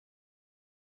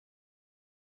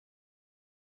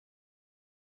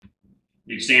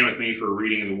You can stand with me for a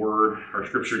reading of the Word. Our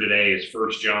scripture today is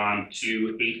 1 John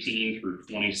 2:18 through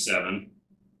 27.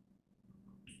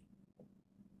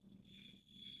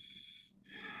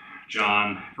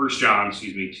 First John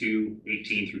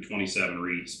 2:18 through 27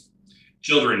 reads,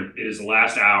 "Children, it is the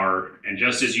last hour, and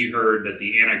just as you heard that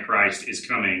the Antichrist is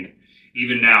coming,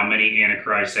 even now many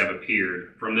Antichrists have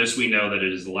appeared. From this we know that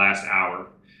it is the last hour.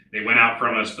 They went out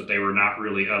from us, but they were not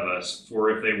really of us.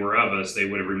 For if they were of us, they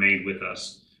would have remained with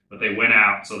us. But they went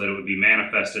out so that it would be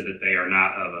manifested that they are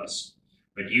not of us.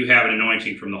 But you have an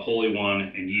anointing from the Holy One,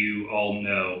 and you all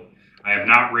know. I have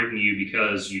not written you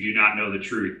because you do not know the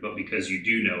truth, but because you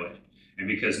do know it, and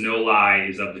because no lie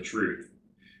is of the truth.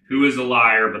 Who is the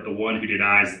liar but the one who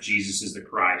denies that Jesus is the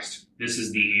Christ? This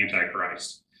is the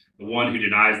Antichrist, the one who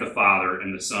denies the Father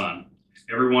and the Son.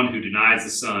 Everyone who denies the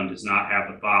Son does not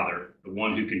have the Father. The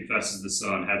one who confesses the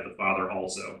Son has the Father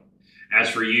also. As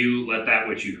for you, let that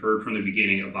which you heard from the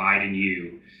beginning abide in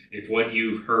you. If what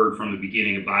you've heard from the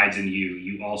beginning abides in you,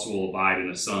 you also will abide in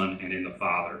the Son and in the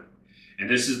Father. And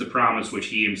this is the promise which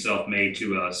he himself made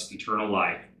to us, eternal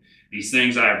life. These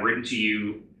things I have written to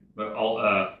you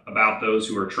about those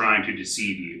who are trying to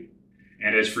deceive you.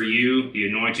 And as for you, the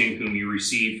anointing whom you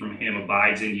received from him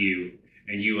abides in you,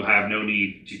 and you will have no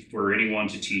need for anyone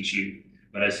to teach you.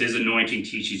 But as his anointing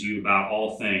teaches you about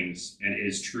all things, and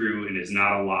is true and is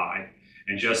not a lie,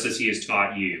 and just as he has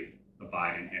taught you,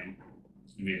 abide in him."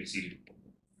 You may be seated.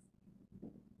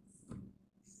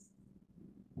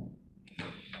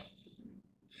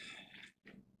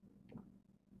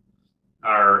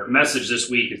 Our message this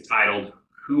week is titled,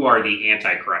 "Who are the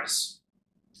Antichrists?"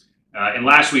 In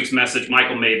last week's message,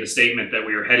 Michael made the statement that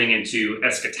we are heading into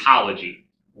eschatology,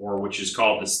 or which is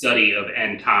called the study of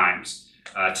end times.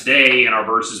 Today, in our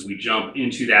verses, we jump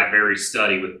into that very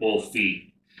study with both feet.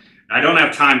 I don't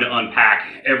have time to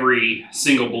unpack every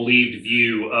single believed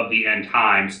view of the end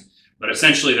times, but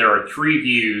essentially there are three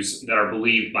views that are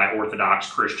believed by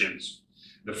Orthodox Christians.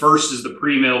 The first is the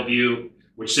premill view,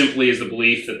 which simply is the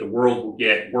belief that the world will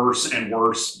get worse and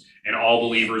worse, and all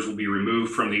believers will be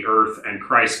removed from the earth, and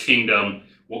Christ's kingdom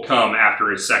will come after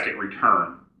his second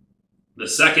return. The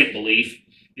second belief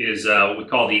is what we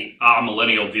call the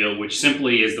amillennial view, which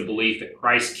simply is the belief that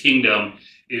Christ's kingdom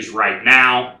is right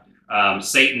now.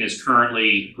 Satan is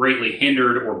currently greatly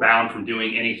hindered or bound from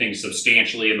doing anything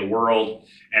substantially in the world,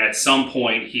 and at some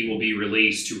point he will be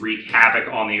released to wreak havoc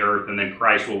on the earth, and then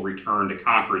Christ will return to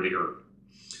conquer the earth.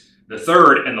 The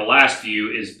third and the last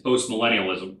view is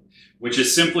postmillennialism, which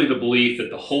is simply the belief that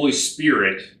the Holy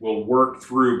Spirit will work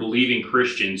through believing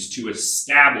Christians to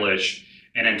establish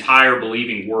an entire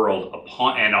believing world,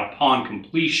 upon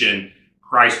completion,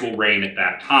 Christ will reign at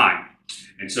that time.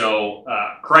 And so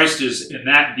Christ is, in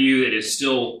that view, it is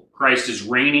still Christ is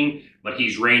reigning, but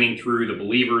he's reigning through the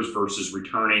believers versus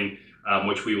returning,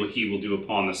 which he will do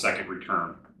upon the second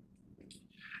return.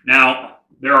 Now,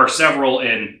 there are several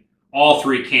in all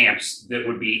three camps that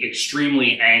would be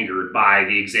extremely angered by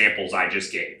the examples I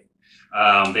just gave.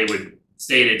 They would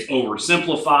state it's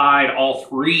oversimplified. All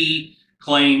three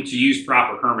claim to use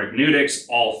proper hermeneutics.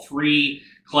 All three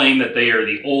claim that they are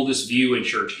the oldest view in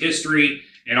church history.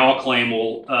 And all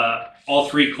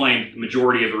three claim the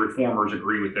majority of the reformers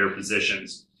agree with their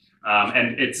positions.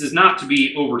 And it's not to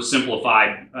be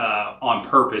oversimplified on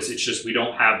purpose. It's just we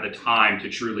don't have the time to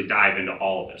truly dive into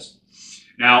all of this.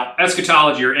 Now,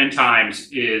 eschatology or end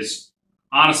times is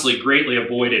honestly greatly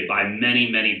avoided by many,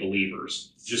 many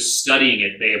believers. Just studying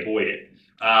it, they avoid it.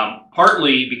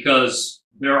 Partly because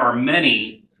there are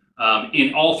many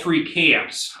in all three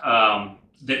camps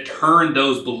that turn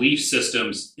those belief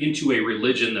systems into a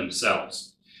religion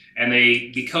themselves. And they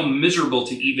become miserable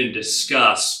to even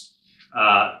discuss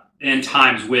end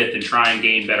times with and try and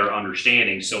gain better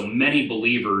understanding. So many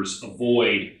believers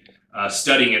avoid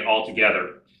studying it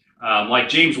altogether. Like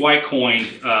James White coined,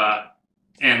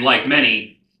 and like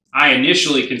many, I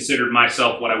initially considered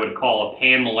myself what I would call a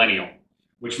pan-millennial,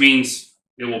 which means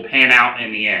it will pan out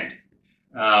in the end.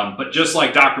 But just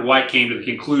like Dr. White came to the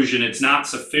conclusion, it's not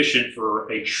sufficient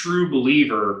for a true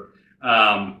believer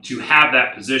to have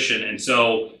that position. And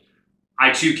so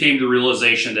I too came to the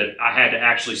realization that I had to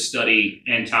actually study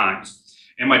end times.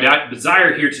 And my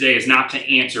desire here today is not to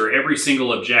answer every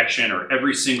single objection or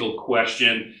every single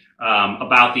question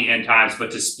about the end times,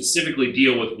 but to specifically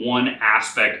deal with one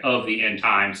aspect of the end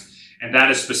times, and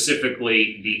that is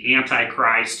specifically the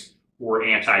Antichrist or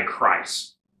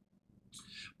Antichrist.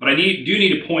 But I do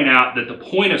need to point out that the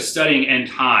point of studying end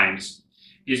times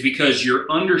is because your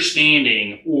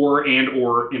understanding or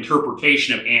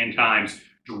interpretation of end times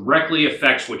directly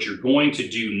affects what you're going to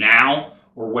do now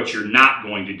or what you're not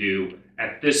going to do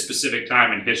at this specific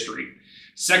time in history.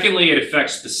 Secondly, it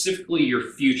affects specifically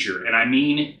your future, and I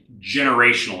mean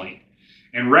generationally.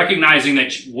 And recognizing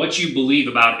that what you believe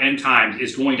about end times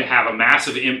is going to have a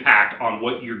massive impact on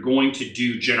what you're going to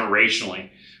do generationally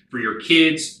for your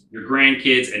kids, your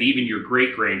grandkids, and even your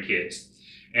great-grandkids.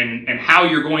 And how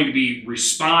you're going to be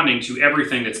responding to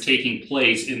everything that's taking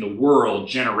place in the world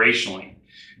generationally.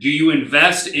 Do you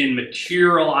invest in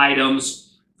material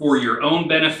items for your own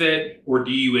benefit, or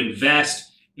do you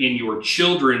invest in your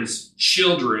children's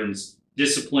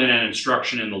discipline and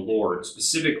instruction in the Lord,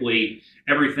 specifically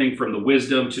everything from the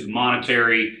wisdom to the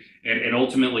monetary, and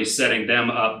ultimately setting them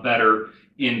up better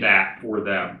in that for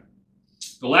them?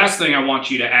 The last thing I want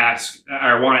to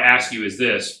ask you is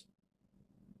this.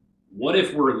 What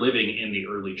if we're living in the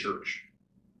early church?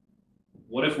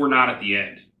 What if we're not at the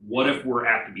end? What if we're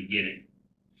at the beginning?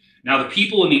 Now, the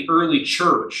people in the early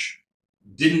church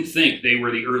didn't think they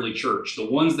were the early church. The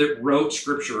ones that wrote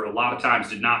scripture a lot of times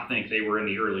did not think they were in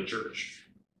the early church.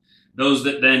 Those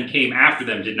that then came after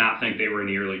them did not think they were in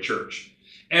the early church.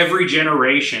 Every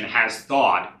generation has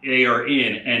thought they are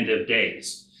in end of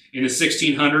days. In the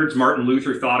 1600s, Martin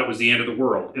Luther thought it was the end of the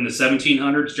world. In the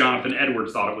 1700s, Jonathan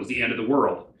Edwards thought it was the end of the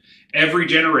world. Every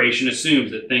generation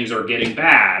assumes that things are getting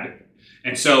bad,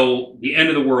 and so the end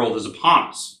of the world is upon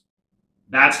us.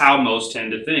 That's how most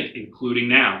tend to think, including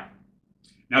now.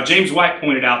 Now, James White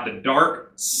pointed out the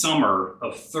dark summer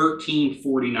of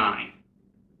 1349,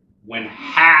 when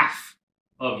half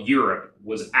of Europe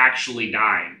was actually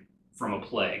dying from a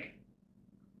plague.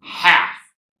 Half.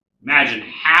 Imagine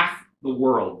half the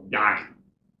world dying.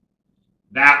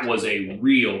 That was a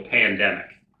real pandemic,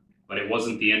 but it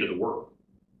wasn't the end of the world.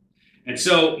 And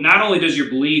so not only does your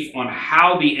belief on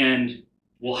how the end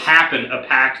will happen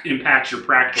impact your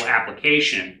practical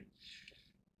application,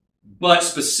 but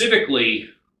specifically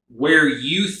where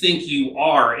you think you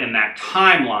are in that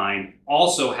timeline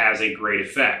also has a great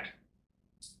effect.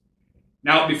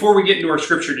 Now, before we get into our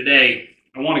scripture today,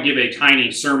 I want to give a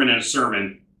tiny sermon in a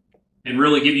sermon and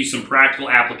really give you some practical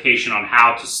application on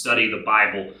how to study the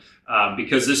Bible,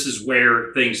 because this is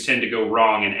where things tend to go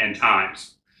wrong in end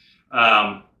times.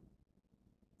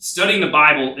 Studying the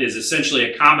Bible is essentially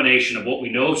a combination of what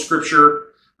we know of Scripture,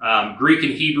 Greek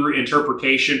and Hebrew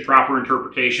interpretation, proper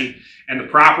interpretation, and the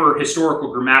proper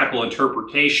historical grammatical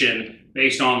interpretation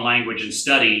based on language and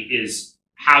study is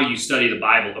how you study the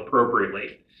Bible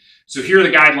appropriately. So here are the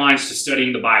guidelines to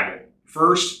studying the Bible.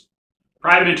 First,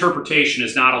 private interpretation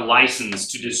is not a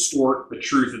license to distort the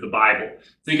truth of the Bible.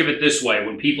 Think of it this way.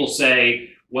 When people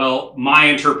say, well, my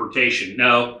interpretation,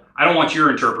 no, I don't want your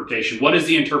interpretation. What is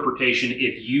the interpretation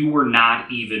if you were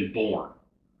not even born?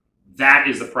 That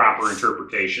is the proper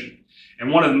interpretation.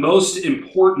 And one of the most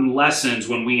important lessons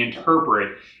when we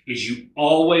interpret is you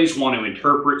always want to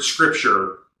interpret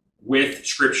Scripture with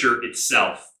Scripture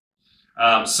itself.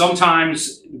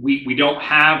 Sometimes we don't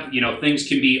have, things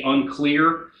can be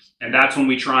unclear, and that's when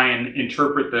we try and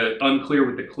interpret the unclear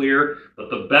with the clear. But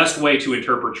the best way to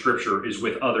interpret Scripture is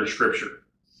with other Scripture.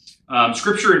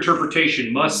 Scripture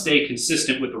interpretation must stay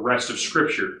consistent with the rest of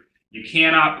Scripture. You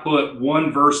cannot put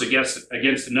one verse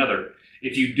against another.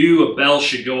 If you do, a bell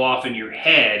should go off in your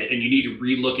head and you need to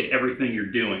relook at everything you're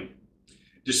doing.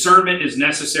 Discernment is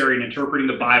necessary in interpreting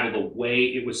the Bible the way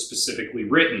it was specifically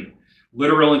written.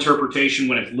 Literal interpretation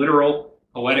when it's literal,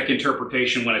 poetic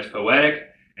interpretation when it's poetic,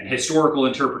 and historical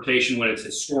interpretation when it's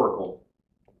historical.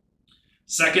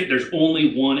 Second, there's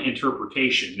only one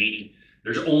interpretation, meaning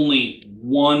there's only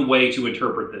one way to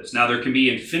interpret this. Now, there can be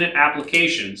infinite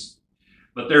applications,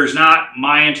 but there's not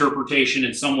my interpretation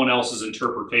and someone else's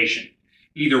interpretation.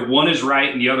 Either one is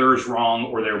right and the other is wrong,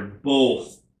 or they're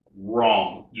both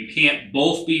wrong. You can't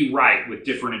both be right with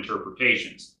different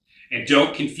interpretations. And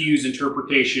don't confuse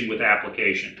interpretation with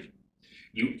application.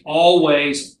 You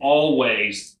always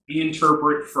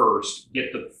interpret first,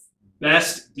 get the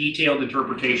best detailed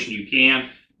interpretation you can,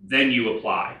 then you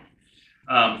apply.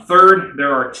 Third,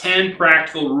 there are 10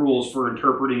 practical rules for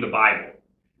interpreting the Bible.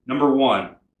 Number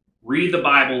 1, read the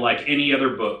Bible like any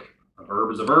other book. A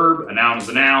verb is a verb, a noun is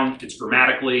a noun. It's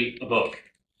grammatically a book.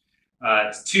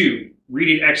 2, read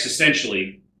it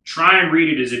existentially. Try and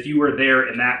read it as if you were there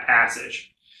in that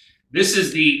passage. This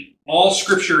is all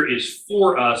Scripture is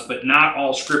for us, but not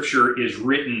all Scripture is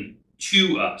written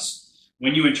to us.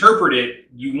 When you interpret it,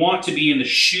 you want to be in the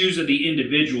shoes of the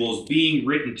individuals being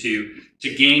written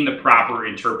to gain the proper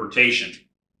interpretation.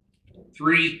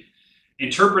 3,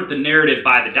 interpret the narrative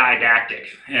by the didactic.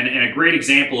 And a great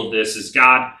example of this is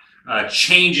God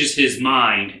changes his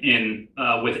mind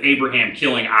with Abraham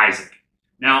killing Isaac.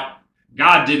 Now,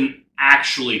 God didn't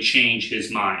actually change his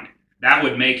mind. That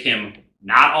would make him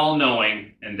not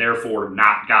all-knowing and therefore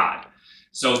not God.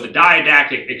 So the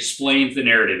didactic explains the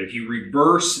narrative. If you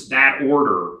reverse that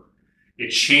order, it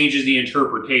changes the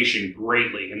interpretation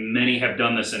greatly, and many have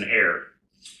done this in error.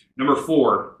 Number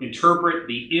 4, interpret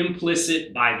the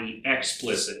implicit by the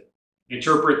explicit.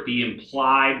 Interpret the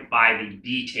implied by the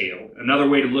detailed. Another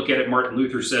way to look at it, Martin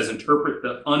Luther says, interpret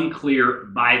the unclear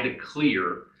by the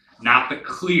clear, not the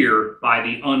clear by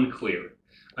the unclear.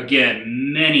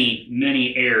 Again,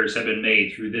 many errors have been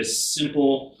made through this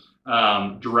simple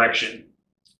direction.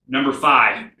 Number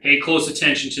 5, pay close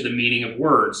attention to the meaning of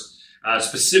words,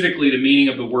 specifically the meaning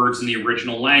of the words in the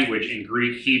original language, in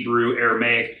Greek, Hebrew,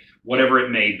 Aramaic, whatever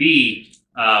it may be.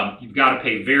 You've got to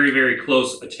pay very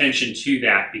close attention to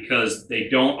that because they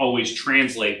don't always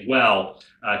translate well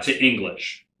to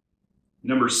English.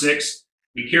 Number 6,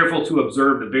 be careful to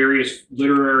observe the various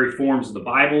literary forms of the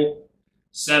Bible.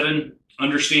 7,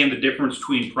 understand the difference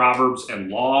between Proverbs and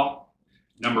law.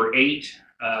 Number 8,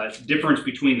 difference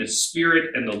between the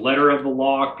spirit and the letter of the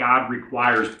law. God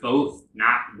requires both,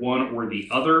 not one or the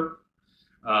other.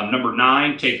 Number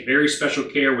 9, take very special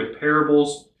care with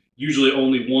parables. Usually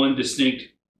only one distinct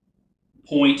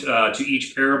point to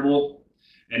each parable.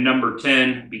 And number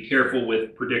 10, be careful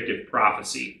with predictive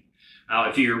prophecy. Now,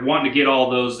 if you're wanting to get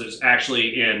all those, there's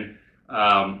actually in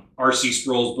R.C.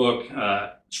 Sproul's book,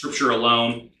 Scripture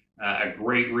Alone, a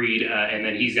great read. And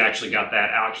then he's actually got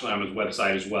that actually on his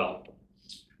website as well.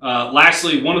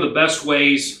 Lastly, one of the best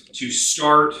ways to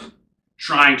start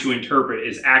trying to interpret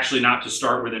is actually not to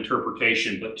start with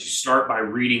interpretation, but to start by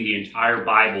reading the entire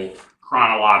Bible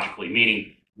chronologically,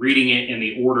 meaning reading it in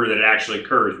the order that it actually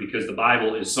occurs, because the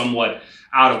Bible is somewhat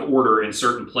out of order in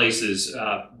certain places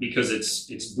because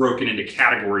it's broken into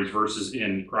categories versus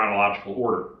in chronological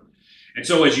order. And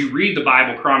so as you read the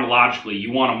Bible chronologically,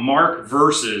 you want to mark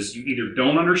verses you either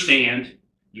don't understand,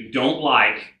 you don't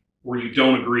like, or you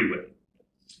don't agree with.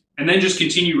 And then just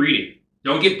continue reading.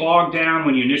 Don't get bogged down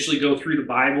when you initially go through the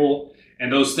Bible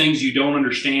and those things you don't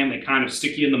understand, they kind of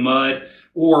stick you in the mud.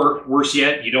 Or worse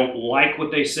yet, you don't like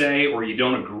what they say or you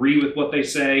don't agree with what they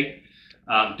say.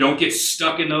 Don't get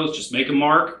stuck in those. Just make a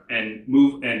mark and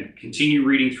move and continue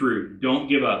reading through. Don't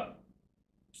give up.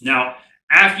 Now,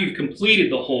 after you've completed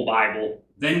the whole Bible,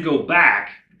 then go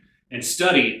back and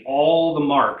study all the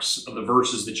marks of the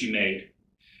verses that you made.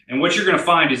 And what you're going to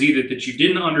find is either that you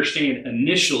didn't understand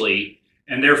initially,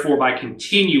 and therefore by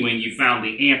continuing you found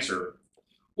the answer,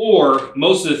 or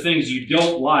most of the things you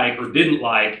don't like or didn't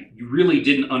like, you really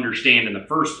didn't understand in the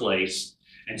first place,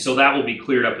 and so that will be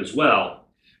cleared up as well.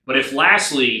 But if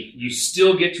lastly, you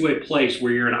still get to a place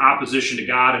where you're in opposition to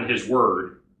God and His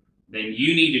Word, then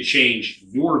you need to change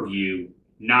your view,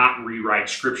 not rewrite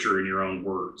Scripture in your own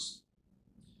words.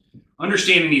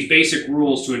 Understanding these basic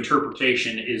rules to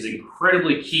interpretation is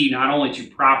incredibly key, not only to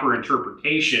proper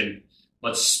interpretation,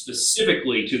 but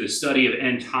specifically to the study of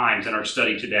end times in our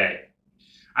study today.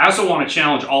 I also want to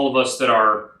challenge all of us that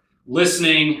are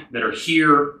listening, that are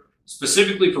here,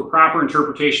 specifically for proper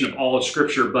interpretation of all of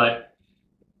Scripture, but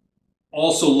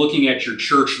also looking at your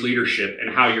church leadership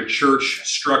and how your church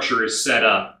structure is set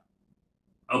up.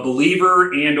 A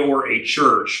believer and or a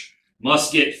church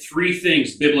must get 3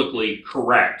 things biblically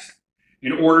correct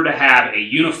in order to have a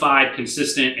unified,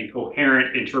 consistent, and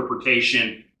coherent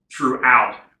interpretation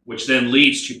throughout, which then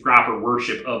leads to proper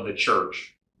worship of the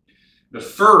church. The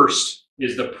first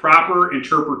is the proper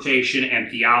interpretation and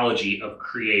theology of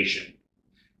creation.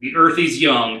 The earth is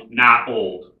young, not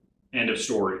old. End of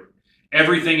story.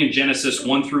 Everything in Genesis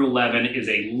 1 through 11 is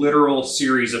a literal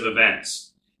series of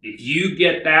events. If you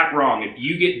get that wrong, if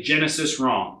you get Genesis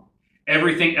wrong,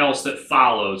 everything else that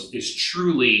follows is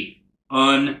truly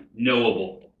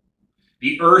unknowable.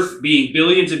 The earth being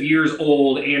billions of years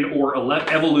old and or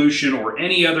evolution or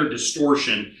any other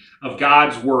distortion of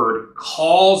God's word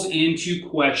calls into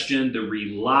question the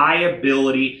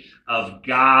reliability of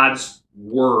God's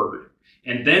word.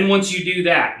 And then once you do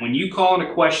that, when you call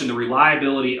into question the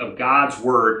reliability of God's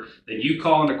word, then you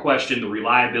call into question the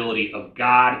reliability of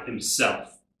God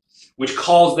Himself, which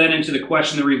calls then into the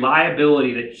question the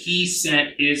reliability that He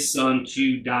sent His Son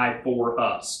to die for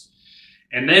us.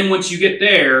 And then once you get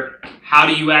there, how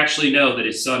do you actually know that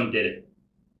His Son did it?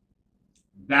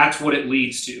 That's what it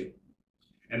leads to.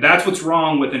 And that's what's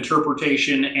wrong with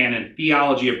interpretation and a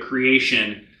theology of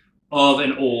creation of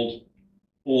an old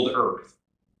earth.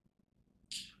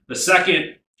 The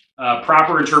second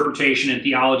proper interpretation and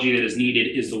theology that is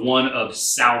needed is the one of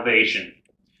salvation,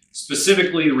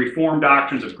 specifically the Reformed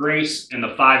doctrines of grace and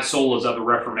the 5 solas of the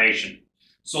Reformation.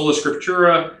 Sola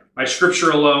Scriptura, by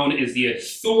Scripture alone, is the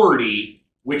authority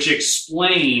which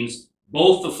explains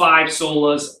both the 5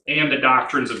 solas and the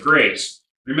doctrines of grace.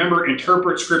 Remember,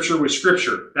 interpret Scripture with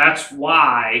Scripture. That's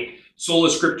why Sola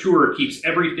Scriptura keeps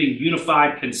everything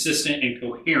unified, consistent, and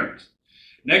coherent.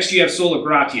 Next, you have sola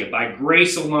gratia. By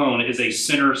grace alone is a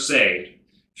sinner saved.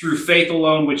 Through faith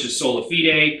alone, which is sola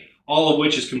fide, all of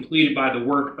which is completed by the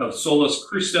work of solus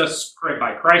Christus,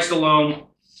 by Christ alone,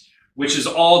 which is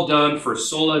all done for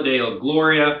sola Deo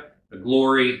gloria, the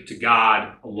glory to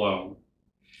God alone.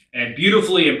 And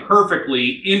beautifully and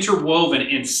perfectly interwoven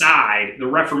inside the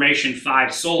Reformation 5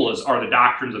 solas are the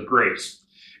doctrines of grace.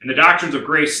 And the doctrines of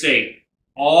grace state,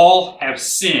 all have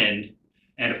sinned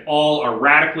and all are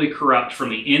radically corrupt from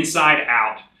the inside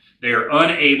out. They are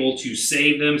unable to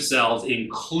save themselves,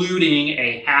 including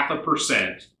a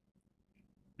 0.5%.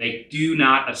 They do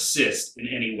not assist in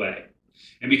any way.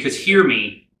 And because, hear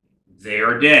me, they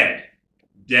are dead.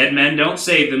 Dead men don't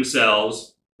save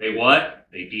themselves. They what?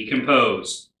 They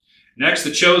decompose. Next,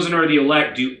 the chosen or the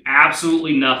elect do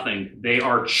absolutely nothing. They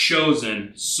are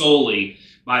chosen solely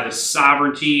by the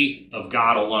sovereignty of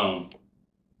God alone.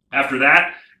 After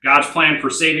that, God's plan for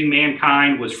saving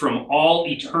mankind was from all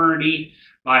eternity,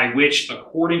 by which,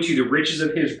 according to the riches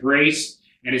of his grace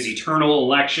and his eternal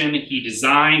election, he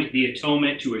designed the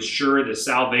atonement to assure the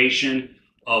salvation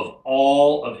of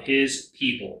all of his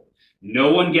people.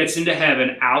 No one gets into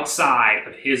heaven outside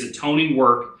of his atoning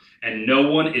work, and no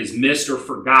one is missed or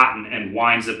forgotten and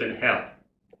winds up in hell.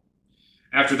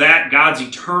 After that, God's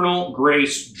eternal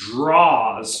grace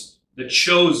draws the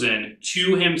chosen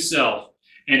to himself,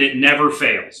 and it never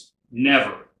fails.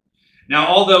 Never. Now,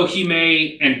 although he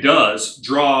may and does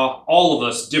draw all of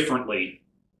us differently,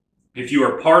 if you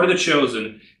are part of the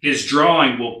chosen, his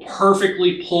drawing will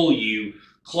perfectly pull you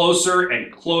closer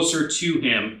and closer to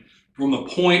him from the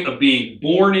point of being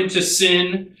born into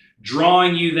sin,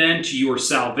 drawing you then to your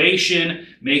salvation,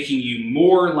 making you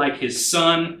more like his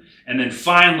son, and then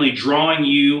finally drawing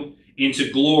you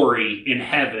into glory in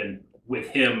heaven with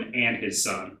him and his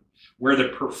son, where the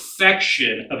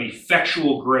perfection of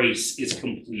effectual grace is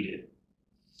completed.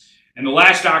 And the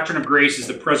last doctrine of grace is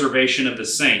the preservation of the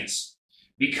saints.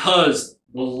 Because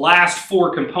the last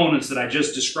four components that I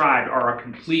just described are a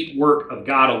complete work of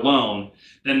God alone,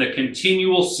 then the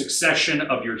continual succession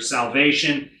of your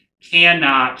salvation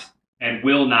cannot and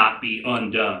will not be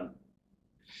undone.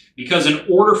 Because in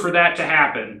order for that to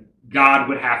happen, God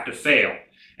would have to fail.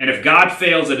 And if God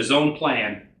fails at his own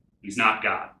plan, he's not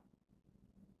God.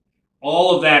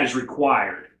 All of that is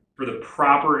required for the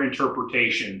proper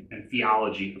interpretation and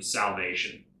theology of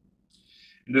salvation.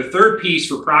 And the third piece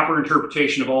for proper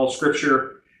interpretation of all of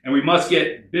Scripture, and we must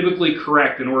get biblically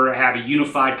correct in order to have a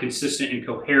unified, consistent, and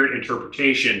coherent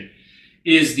interpretation,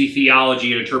 is the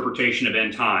theology and interpretation of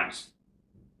end times.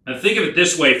 Now think of it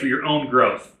this way for your own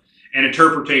growth and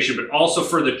interpretation, but also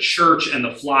for the church and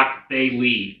the flock they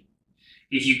lead.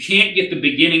 If you can't get the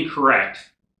beginning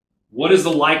correct, what is the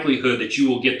likelihood that you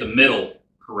will get the middle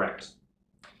correct?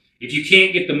 If you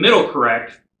can't get the middle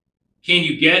correct, can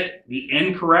you get the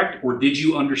end correct, or did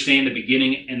you understand the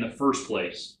beginning in the first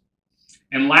place?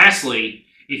 And lastly,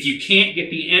 if you can't get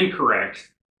the end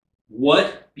correct,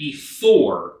 what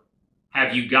before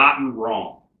have you gotten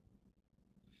wrong?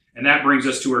 And that brings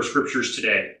us to our scriptures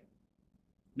today.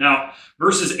 Now,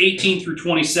 verses 18 through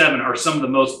 27 are some of the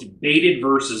most debated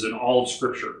verses in all of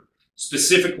Scripture,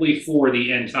 specifically for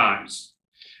the end times.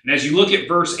 And as you look at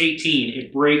verse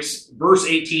 18, verse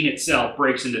 18 itself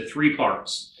breaks into three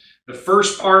parts. The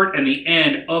first part and the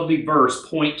end of the verse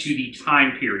point to the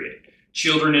time period.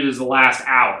 Children, it is the last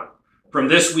hour. From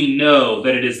this we know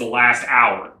that it is the last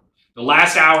hour. The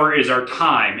last hour is our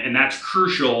time, and that's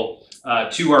crucial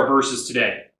to our verses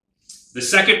today. The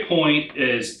second point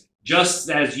is, just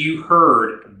as you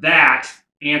heard, that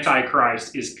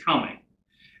Antichrist is coming.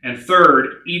 And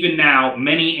third, even now,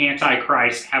 many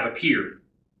Antichrists have appeared.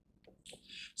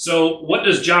 So what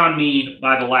does John mean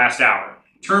by the last hour?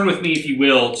 Turn with me, if you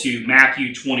will, to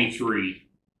Matthew 23.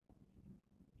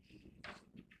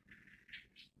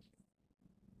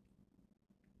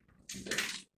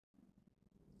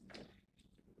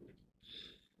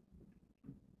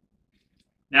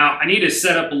 Now, I need to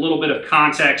set up a little bit of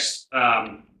context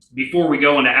before we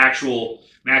go into actual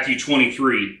Matthew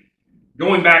 23.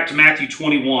 Going back to Matthew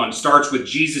 21 starts with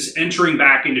Jesus entering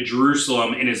back into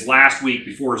Jerusalem in his last week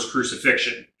before his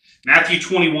crucifixion. Matthew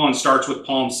 21 starts with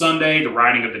Palm Sunday, the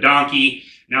riding of the donkey.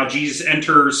 Now Jesus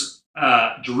enters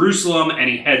Jerusalem and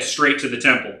he heads straight to the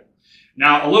temple.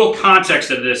 Now, a little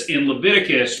context of this, in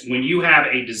Leviticus, when you have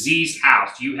a diseased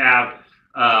house, you have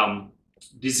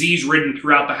disease ridden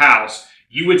throughout the house,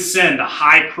 you would send the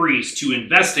high priest to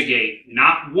investigate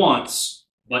not once,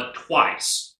 but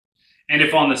twice. And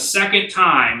if on the second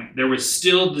time there was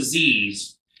still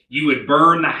disease, you would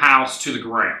burn the house to the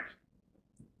ground.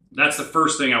 That's the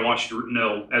first thing I want you to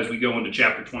know as we go into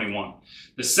chapter 21.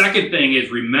 The second thing is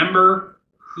remember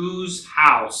whose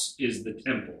house is the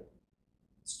temple.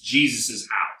 It's Jesus'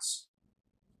 house.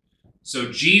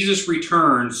 So Jesus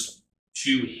returns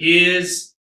to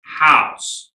his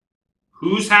house.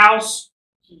 Whose house?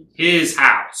 His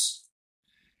house.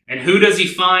 And who does he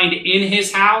find in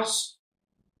his house?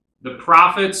 The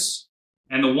prophets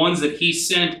and the ones that he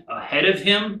sent ahead of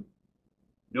him?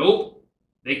 Nope,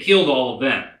 they killed all of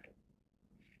them.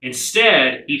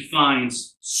 Instead, he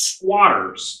finds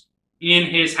squatters in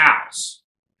his house.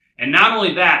 And not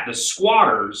only that, the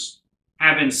squatters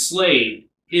have enslaved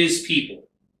his people.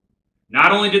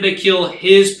 Not only did they kill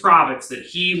his prophets that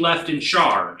he left in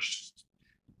charge,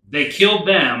 they killed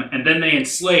them and then they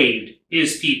enslaved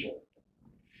his people.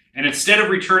 And instead of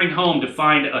returning home to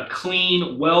find a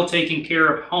clean, well taken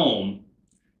care of home,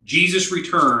 Jesus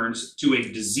returns to a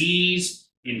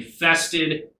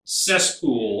disease-infested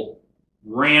cesspool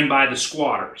ran by the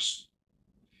squatters.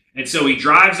 And so he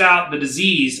drives out the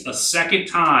disease a second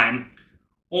time,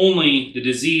 only the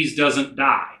disease doesn't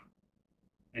die.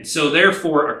 And so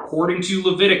therefore, according to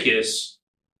Leviticus,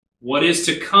 what is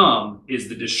to come is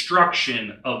the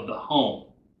destruction of the home,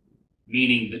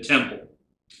 meaning the temple.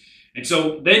 And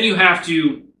so then you have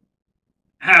to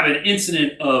have an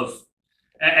incident of,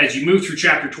 as you move through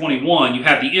chapter 21, you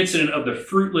have the incident of the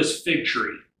fruitless fig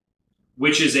tree,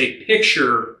 which is a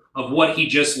picture of what he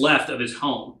just left of his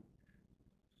home.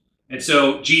 And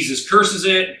so Jesus curses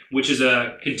it, which is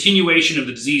a continuation of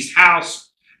the diseased house.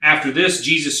 After this,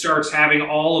 Jesus starts having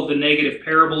all of the negative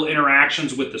parable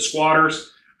interactions with the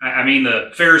squatters.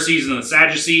 The Pharisees and the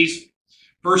Sadducees.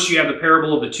 First, you have the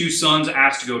parable of the two sons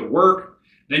asked to go to work.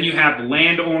 Then you have the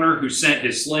landowner who sent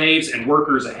his slaves and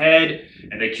workers ahead,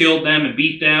 and they killed them and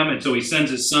beat them. And so he sends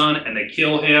his son, and they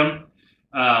kill him.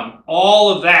 All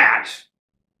of that.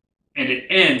 And it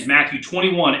ends, Matthew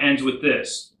 21 ends with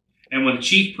this. And when the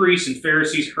chief priests and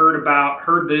Pharisees heard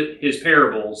his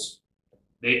parables,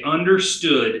 they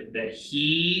understood that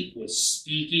he was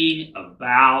speaking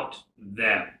about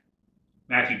them.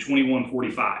 Matthew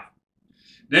 21:45.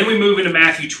 Then we move into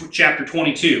Matthew chapter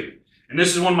 22. And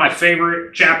this is one of my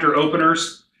favorite chapter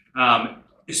openers,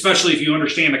 especially if you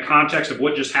understand the context of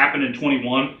what just happened in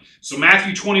 21. So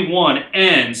Matthew 21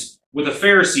 ends with the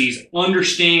Pharisees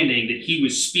understanding that he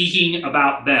was speaking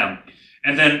about them.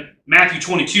 And then Matthew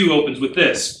 22 opens with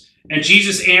this. And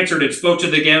Jesus answered and spoke to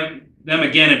them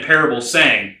again in parables,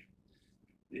 saying,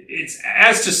 it's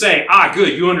as to say,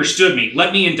 good, you understood me.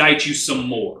 Let me indict you some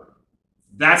more.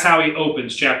 That's how he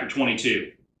opens chapter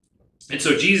 22. And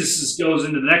so Jesus goes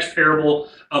into the next parable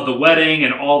of the wedding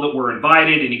and all that were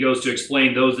invited, and he goes to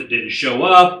explain those that didn't show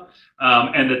up,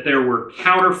 and that there were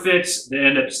counterfeits that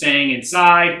end up staying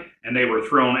inside, and they were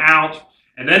thrown out.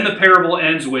 And then the parable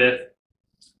ends with,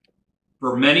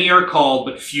 for many are called,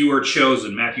 but few are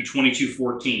chosen, Matthew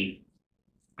 22:14.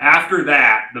 After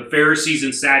that, the Pharisees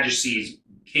and Sadducees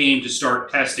came to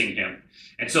start testing him.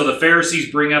 And so the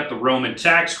Pharisees bring up the Roman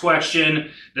tax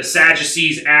question. The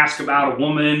Sadducees ask about a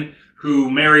woman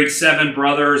who married 7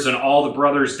 brothers and all the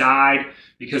brothers died,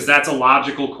 because that's a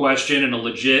logical question and a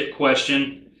legit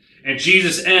question. And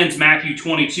Jesus ends Matthew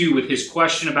 22 with his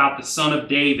question about the son of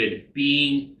David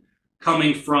the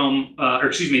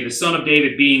son of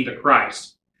David being the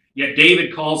Christ. Yet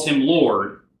David calls him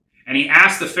Lord. And he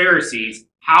asks the Pharisees,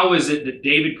 how is it that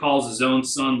David calls his own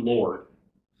son Lord?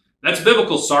 That's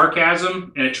biblical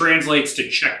sarcasm, and it translates to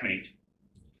checkmate.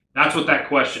 That's what that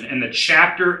question. And the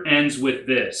chapter ends with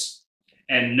this.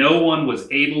 And no one was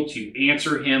able to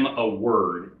answer him a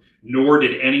word, nor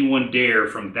did anyone dare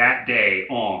from that day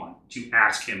on to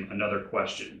ask him another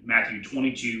question. Matthew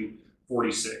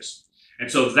 22:46. And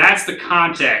so that's the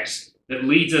context that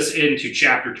leads us into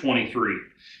chapter 23.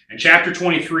 And chapter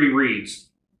 23 reads,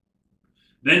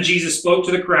 Then Jesus spoke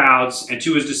to the crowds and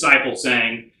to his disciples,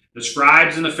 saying, The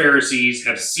scribes and the Pharisees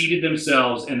have seated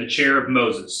themselves in the chair of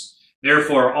Moses.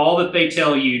 Therefore, all that they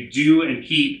tell you, do and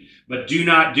keep, but do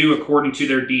not do according to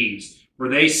their deeds. For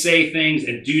they say things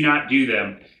and do not do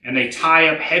them. And they tie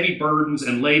up heavy burdens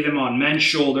and lay them on men's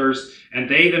shoulders, and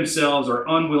they themselves are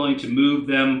unwilling to move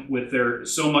them with their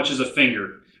so much as a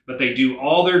finger. But they do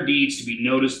all their deeds to be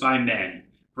noticed by men.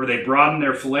 For they broaden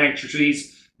their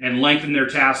phylacteries and lengthen their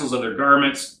tassels of their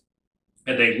garments.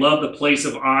 And they love the place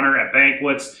of honor at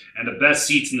banquets and the best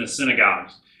seats in the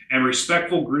synagogues, and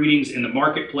respectful greetings in the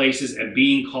marketplaces, and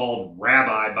being called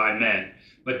rabbi by men.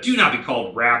 But do not be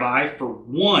called rabbi, for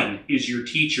one is your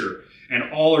teacher,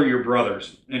 and all are your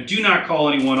brothers. And do not call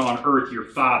anyone on earth your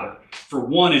father, for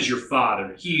one is your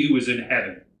Father, he who is in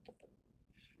heaven.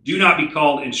 Do not be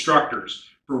called instructors,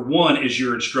 for one is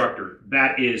your instructor,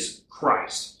 that is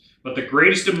Christ. But the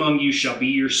greatest among you shall be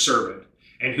your servant.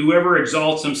 And whoever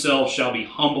exalts himself shall be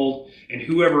humbled, and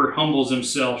whoever humbles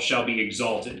himself shall be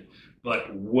exalted.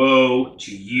 But woe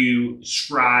to you,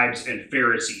 scribes and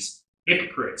Pharisees,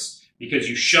 hypocrites, because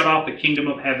you shut off the kingdom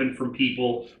of heaven from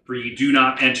people, for you do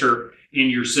not enter in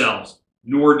yourselves,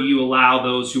 nor do you allow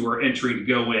those who are entering to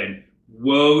go in.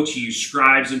 Woe to you,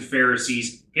 scribes and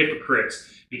Pharisees,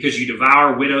 hypocrites, because you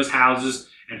devour widows' houses,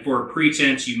 and for a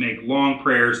pretense you make long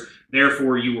prayers,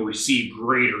 therefore you will receive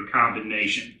greater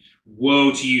condemnation.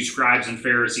 Woe to you, scribes and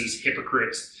Pharisees,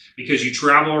 hypocrites, because you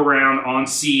travel around on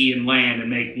sea and land and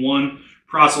make one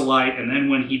proselyte, and then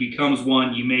when he becomes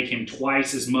one, you make him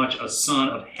twice as much a son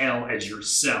of hell as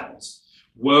yourselves.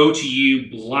 Woe to you,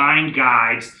 blind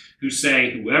guides, who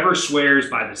say, whoever swears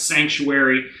by the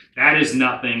sanctuary, that is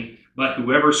nothing, but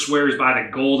whoever swears by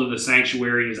the gold of the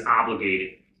sanctuary is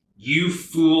obligated. You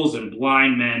fools and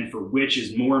blind men, for which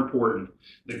is more important,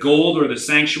 the gold or the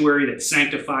sanctuary that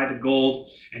sanctified the gold?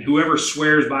 And whoever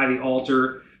swears by the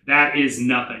altar, that is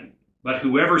nothing. But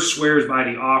whoever swears by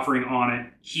the offering on it,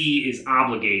 he is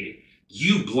obligated.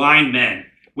 You blind men,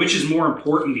 which is more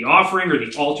important, the offering or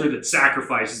the altar that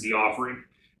sacrifices the offering?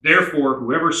 Therefore,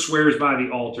 whoever swears by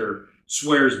the altar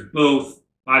swears both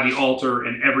by the altar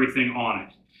and everything on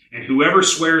it. And whoever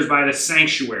swears by the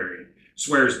sanctuary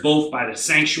swears both by the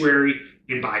sanctuary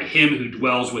and by him who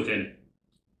dwells within it.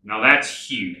 Now that's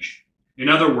huge. In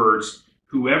other words,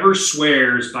 whoever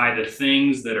swears by the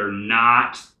things that are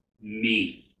not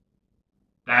me.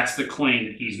 That's the claim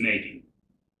that he's making.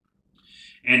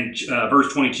 And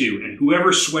verse 22, and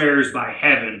whoever swears by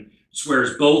heaven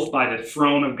swears both by the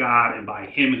throne of God and by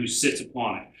him who sits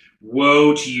upon it.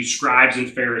 Woe to you, scribes and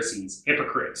Pharisees,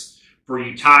 hypocrites, for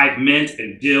you tithe mint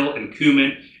and dill and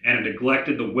cumin, and have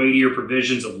neglected the weightier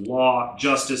provisions of law,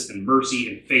 justice, and mercy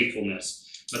and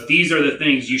faithfulness. But these are the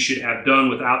things you should have done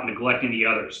without neglecting the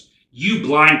others. You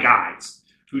blind guides,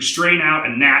 who strain out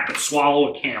a gnat but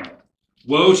swallow a camel.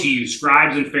 Woe to you,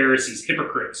 scribes and Pharisees,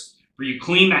 hypocrites, for you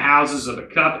clean the houses of the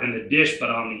cup and the dish, but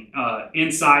on the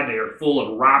inside they are full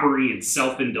of robbery and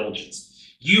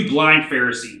self-indulgence. You blind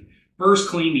Pharisee, first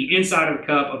clean the inside of the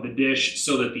cup of the dish,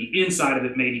 so that the inside of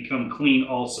it may become clean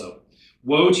also.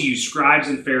 Woe to you, scribes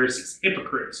and Pharisees,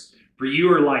 hypocrites, for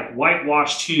you are like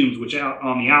whitewashed tombs, which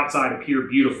on the outside appear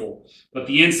beautiful, but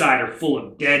the inside are full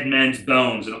of dead men's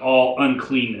bones and all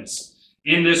uncleanness.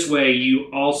 In this way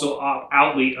you also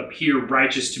outwardly appear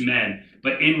righteous to men,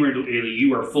 but inwardly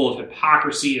you are full of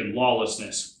hypocrisy and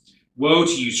lawlessness. Woe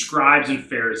to you, scribes and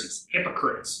Pharisees,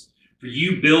 hypocrites, for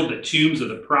you build the tombs of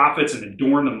the prophets and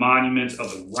adorn the monuments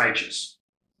of the righteous.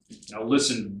 Now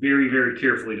listen very, very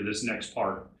carefully to this next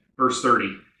part. Verse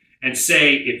 30. And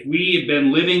say, if we had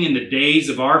been living in the days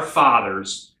of our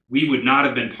fathers, we would not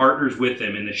have been partners with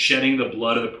them in the shedding of the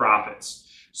blood of the prophets.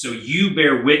 So you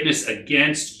bear witness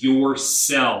against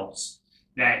yourselves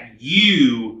that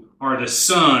you are the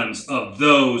sons of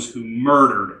those who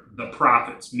murdered the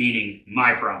prophets, meaning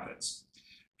my prophets.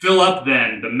 Fill up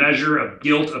then the measure of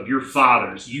guilt of your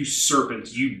fathers, you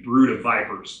serpents, you brood of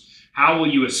vipers. How will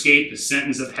you escape the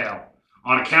sentence of hell?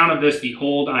 On account of this,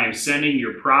 behold, I am sending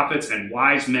your prophets and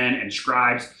wise men and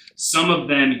scribes. Some of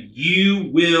them you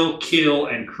will kill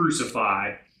and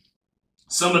crucify.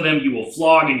 Some of them you will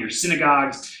flog in your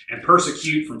synagogues and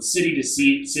persecute from city to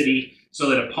city, so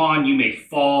that upon you may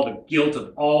fall the guilt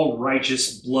of all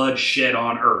righteous blood shed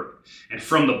on earth. And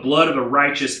from the blood of the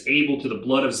righteous Abel to the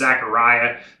blood of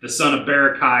Zechariah, the son of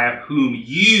Berechiah, whom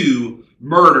you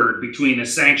murdered between the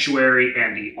sanctuary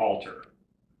and the altar.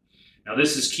 Now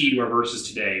this is key to our verses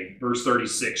today. Verse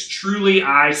 36, truly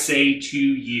I say to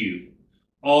you,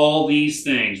 all these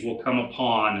things will come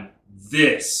upon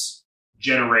this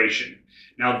generation.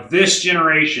 Now this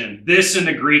generation, this in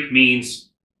the Greek means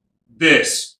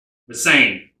this, the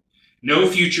same. No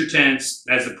future tense,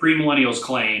 as the premillennials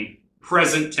claim,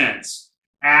 present tense,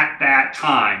 at that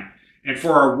time. And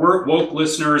for our woke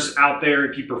listeners out there,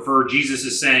 if you prefer, Jesus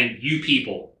is saying, you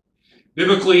people.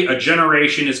 Biblically, a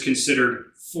generation is considered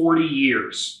 40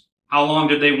 years. How long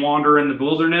did they wander in the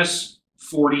wilderness?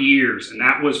 40 years. And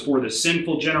that was for the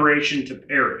sinful generation to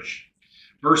perish.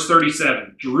 Verse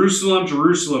 37, Jerusalem,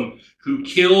 Jerusalem, who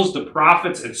kills the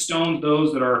prophets and stones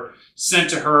those that are sent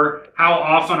to her. How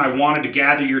often I wanted to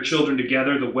gather your children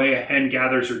together the way a hen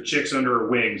gathers her chicks under her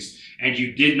wings, and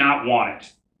you did not want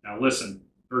it. Now listen,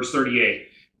 verse 38,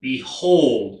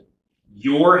 behold,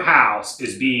 your house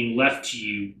is being left to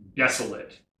you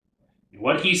desolate. And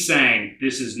what he's saying,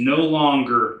 this is no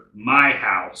longer my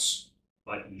house,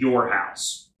 but your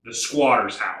house, the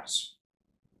squatter's house.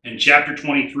 And chapter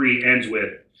 23 ends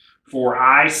with, for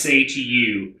I say to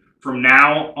you, from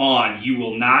now on, you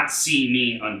will not see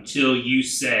me until you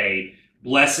say,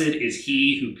 'Blessed is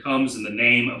he who comes in the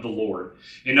name of the Lord.'"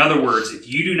 In other words,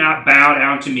 if you do not bow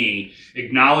down to me,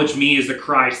 acknowledge me as the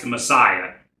Christ, the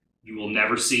Messiah, you will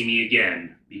never see me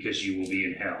again, because you will be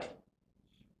in hell.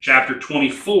 Chapter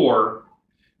 24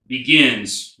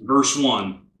 begins, verse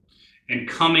 1, "And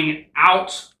coming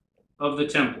out of the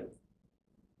temple,"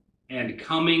 and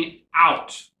coming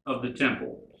out of the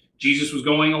temple. Jesus was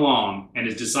going along, and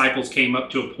his disciples came up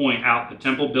to a point out the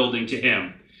temple building to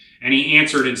him. And he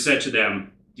answered and said to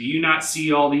them, "Do you not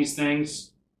see all these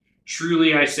things?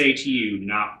 Truly I say to you,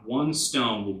 not one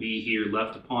stone will be here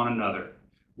left upon another,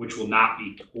 which will not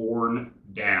be torn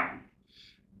down."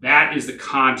 That is the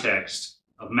context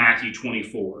of Matthew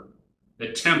 24.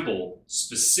 The temple,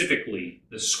 specifically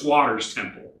the squatter's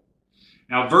temple.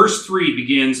 Now, verse 3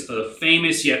 begins the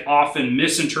famous yet often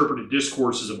misinterpreted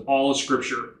discourses of all of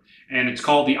Scripture, and it's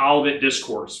called the Olivet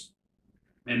Discourse.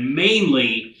 And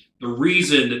mainly, the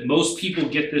reason that most people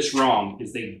get this wrong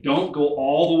is they don't go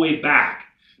all the way back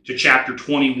to chapter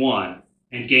 21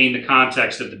 and gain the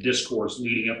context of the discourse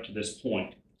leading up to this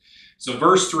point. So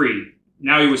verse 3,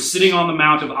 "Now he was sitting on the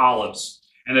Mount of Olives,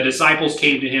 and the disciples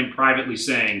came to him privately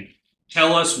saying,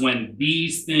 'Tell us when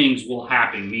these things will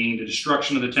happen,'" meaning the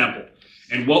destruction of the temple,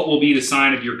 "and what will be the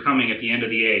sign of your coming at the end of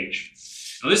the age?"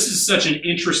 Now this is such an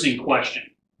interesting question.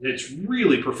 It's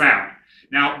really profound.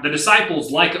 Now the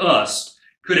disciples, like us,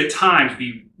 could at times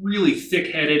be really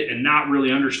thick-headed and not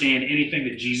really understand anything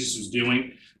that Jesus was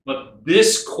doing. But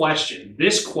this question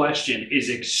is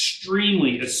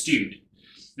extremely astute.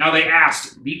 Now they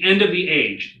asked, the end of the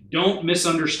age. Don't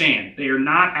misunderstand. They are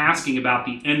not asking about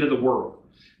the end of the world.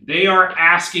 They are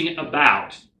asking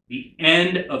about the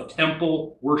end of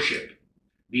temple worship.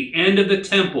 The end of the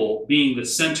temple being the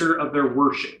center of their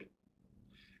worship.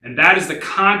 And that is the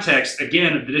context,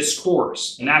 again, of the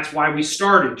discourse. And that's why we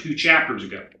started 2 chapters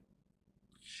ago.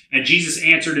 "And Jesus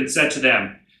answered and said to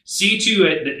them, 'See to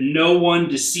it that no one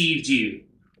deceives you.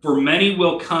 For many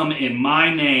will come in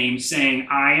my name, saying,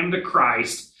 I am the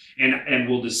Christ, and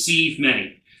will deceive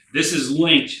many.'" This is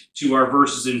linked to our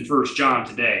verses in 1 John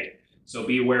today. So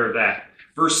be aware of that.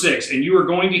 Verse 6, "And you are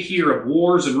going to hear of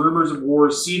wars and rumors of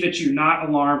wars. See that you not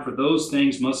alarm, for those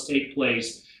things must take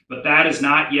place. But that is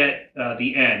not yet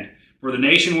the end. For the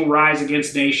nation will rise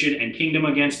against nation, and kingdom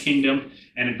against kingdom,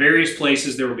 and in various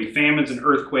places there will be famines and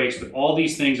earthquakes, but all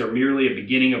these things are merely a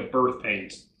beginning of birth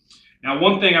pains." Now,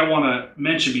 one thing I want to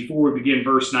mention before we begin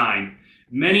verse 9.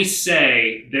 Many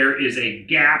say there is a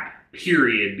gap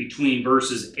period between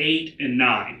verses 8 and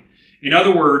 9. In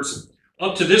other words,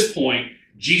 up to this point,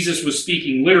 Jesus was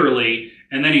speaking literally,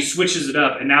 and then he switches it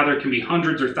up, and now there can be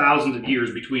hundreds or thousands of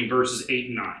years between verses 8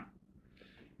 and 9.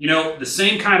 You know, the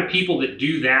same kind of people that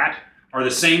do that are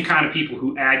the same kind of people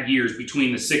who add years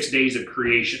between the 6 days of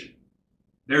creation.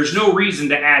 There's no reason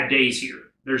to add days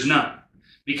here. There's none.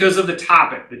 Because of the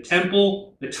topic, the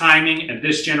temple, the timing, and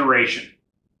this generation.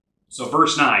 So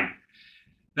verse 9.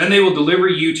 "Then they will deliver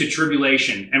you to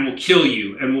tribulation and will kill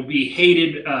you and will be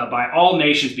hated by all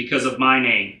nations because of my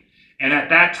name. And at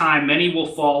that time many will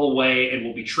fall away and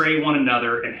will betray one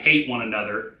another and hate one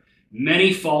another.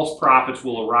 Many false prophets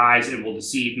will arise and will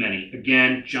deceive many."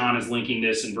 Again, John is linking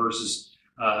this in verses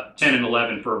 10 and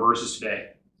 11 for our verses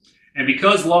today. "And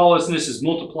because lawlessness is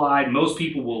multiplied, most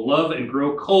people will love and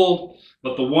grow cold,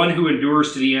 but the one who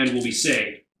endures to the end will be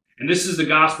saved. And this is the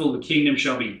gospel of the kingdom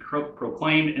shall be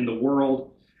proclaimed in the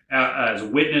world as a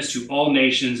witness to all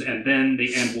nations, and then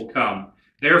the end will come.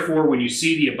 Therefore, when you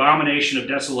see the abomination of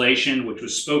desolation, which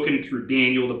was spoken through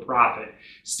Daniel the prophet,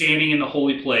 standing in the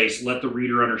holy place, let the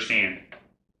reader understand."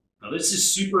 Now, this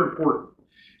is super important.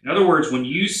 In other words, when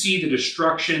you see the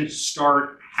destruction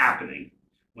start happening,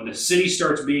 when the city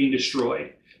starts being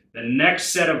destroyed, the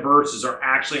next set of verses are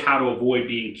actually how to avoid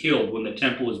being killed when the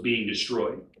temple is being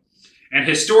destroyed. And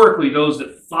historically, those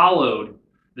that followed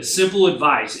the simple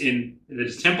advice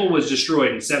the temple was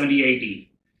destroyed in 70 AD,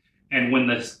 and when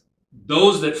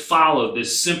those that followed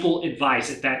this simple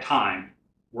advice at that time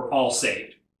were all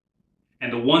saved.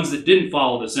 And the ones that didn't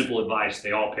follow the simple advice,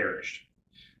 they all perished.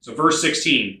 So verse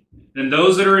 16, "Then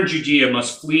those that are in Judea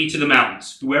must flee to the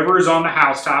mountains. Whoever is on the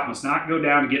housetop must not go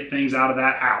down to get things out of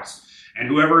that house. And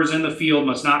whoever is in the field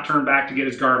must not turn back to get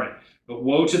his garment. But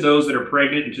woe to those that are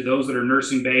pregnant and to those that are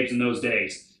nursing babes in those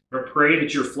days. But pray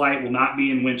that your flight will not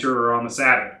be in winter or on the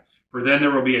Sabbath. For then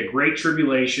there will be a great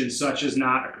tribulation, such as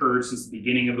not occurred since the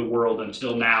beginning of the world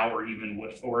until now, or even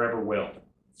ever will."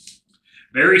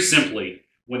 Very simply,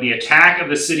 when the attack of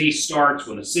the city starts,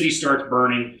 when the city starts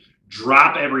burning,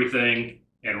 drop everything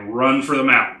and run for the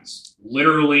mountains.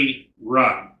 Literally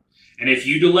run. And if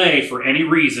you delay for any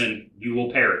reason, you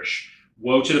will perish.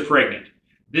 Woe to the pregnant.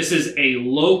 This is a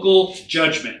local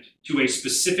judgment to a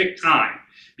specific time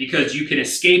because you can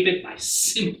escape it by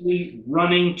simply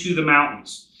running to the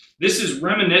mountains. This is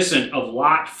reminiscent of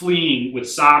Lot fleeing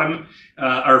Sodom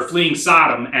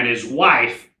and his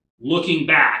wife looking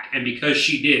back, and because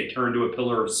she did, turn to a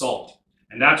pillar of salt.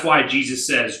 And that's why Jesus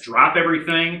says, drop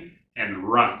everything and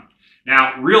run.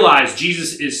 Now, realize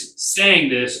Jesus is saying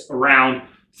this around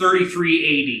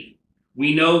 33 AD.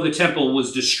 We know the temple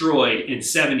was destroyed in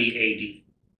 70 AD.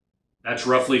 That's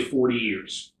roughly 40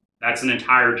 years. That's an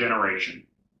entire generation.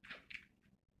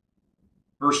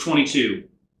 Verse 22.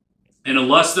 And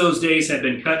unless those days had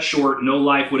been cut short, no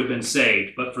life would have been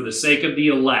saved. But for the sake of the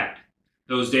elect,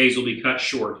 those days will be cut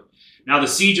short. Now, the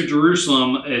siege of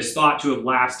Jerusalem is thought to have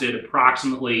lasted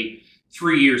approximately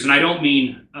 3 years. And I don't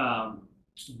mean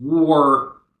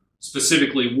war,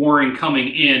 specifically warring coming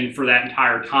in for that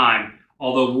entire time,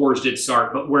 although wars did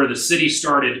start. But where the city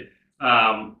started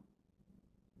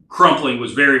crumpling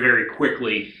was very, very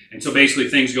quickly. And so basically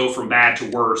things go from bad to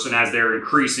worse. And as they're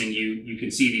increasing, you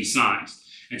can see these signs.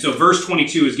 And so verse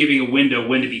 22 is giving a window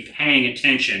when to be paying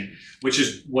attention, which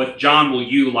is what John will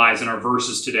utilize in our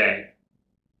verses today.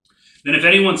 Then if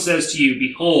anyone says to you,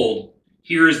 behold,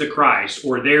 here is the Christ,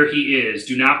 or there he is,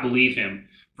 do not believe him.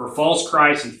 For false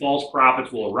Christs and false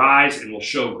prophets will arise and will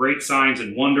show great signs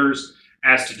and wonders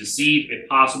as to deceive, if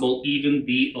possible, even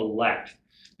the elect.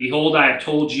 Behold, I have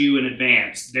told you in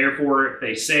advance. Therefore, if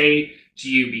they say to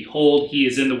you, behold, he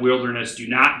is in the wilderness, do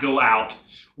not go out.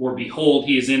 Or behold,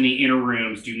 he is in the inner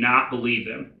rooms, do not believe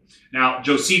them. Now,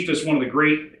 Josephus, one of the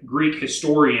great Greek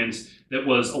historians that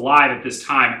was alive at this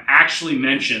time, actually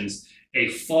mentions a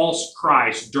false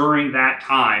Christ during that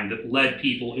time that led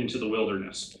people into the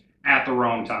wilderness at the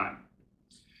wrong time.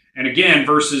 And again,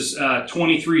 verses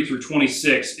 23 through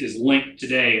 26 is linked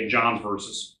today in John's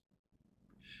verses.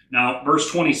 Now,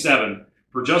 verse 27,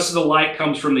 for just as the light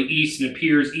comes from the east and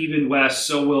appears even west,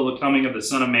 so will the coming of the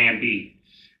Son of Man be.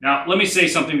 Now, let me say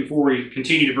something before we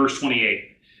continue to verse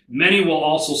 28. Many will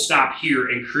also stop here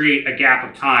and create a gap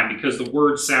of time because the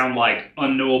words sound like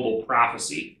unknowable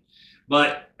prophecy.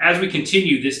 But as we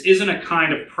continue, this isn't a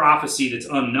kind of prophecy that's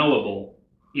unknowable.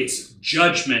 It's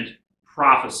judgment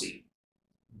prophecy.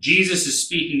 Jesus is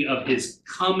speaking of his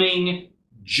coming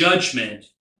judgment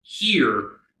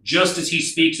here, just as he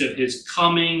speaks of his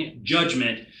coming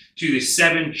judgment to the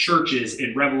 7 churches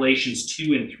in Revelations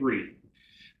 2 and 3.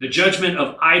 The judgment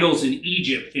of idols in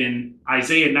Egypt in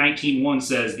Isaiah 19:1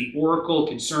 says, the oracle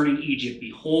concerning Egypt,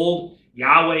 behold,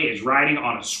 Yahweh is riding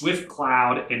on a swift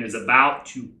cloud and is about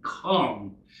to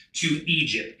come to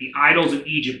Egypt. The idols of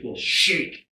Egypt will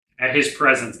shake at his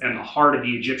presence, and the heart of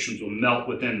the Egyptians will melt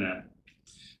within them.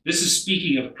 This is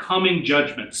speaking of coming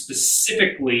judgment,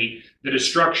 specifically the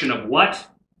destruction of what?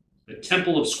 The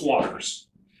temple of squatters.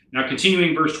 Now,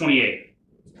 continuing verse 28.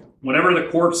 Whenever the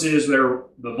corpse is, there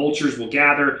the vultures will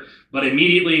gather, but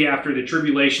immediately after the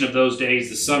tribulation of those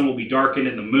days, the sun will be darkened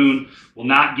and the moon will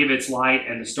not give its light,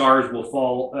 and the stars will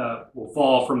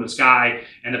fall from the sky,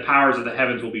 and the powers of the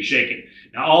heavens will be shaken.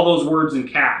 Now, all those words in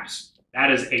caps,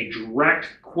 that is a direct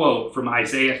quote from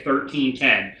Isaiah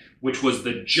 13:10, which was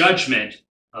the judgment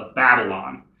of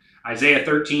Babylon. Isaiah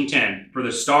 13:10, for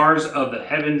the stars of the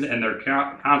heavens and their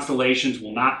constellations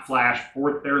will not flash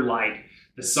forth their light.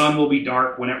 The sun will be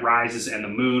dark when it rises, and the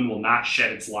moon will not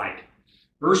shed its light.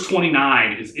 Verse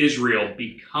 29 is Israel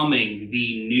becoming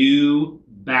the new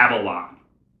Babylon.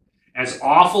 As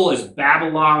awful as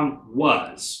Babylon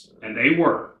was, and they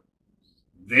were,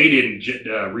 they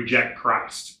didn't reject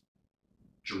Christ.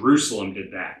 Jerusalem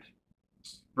did that.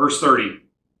 Verse 30,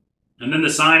 and then the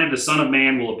sign of the Son of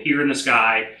Man will appear in the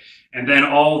sky, and then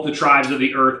all the tribes of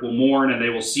the earth will mourn, and they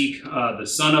will seek the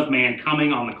Son of Man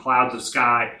coming on the clouds of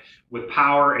sky with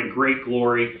power and great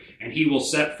glory, and he will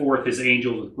set forth his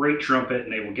angels with great trumpet,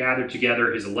 and they will gather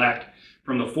together his elect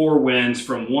from the 4 winds,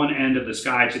 from one end of the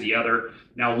sky to the other.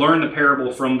 Now learn the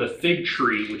parable from the fig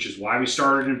tree, which is why we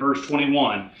started in verse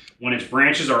 21. When its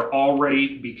branches are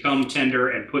already become tender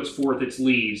and puts forth its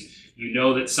leaves, you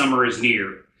know that summer is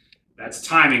near. That's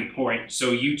timing point.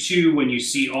 So you too, when you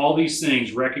see all these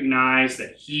things, recognize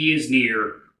that he is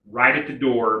near, right at the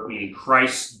door, meaning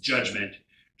Christ's judgment.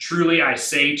 Truly I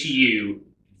say to you,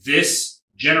 this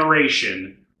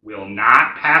generation will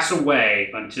not pass away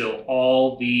until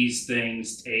all these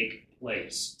things take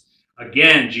place.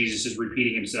 Again, Jesus is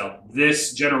repeating himself.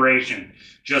 This generation,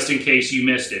 just in case you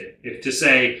missed it. If to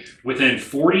say, within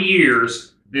 40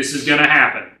 years, this is going to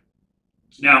happen.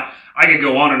 Now, I could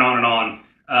go on and on and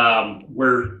on,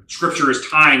 where Scripture is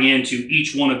tying into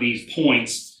each one of these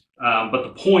points But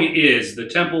the point is, the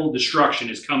temple destruction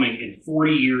is coming in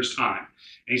 40 years' time.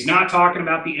 And he's not talking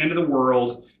about the end of the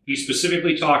world. He's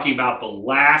specifically talking about the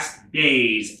last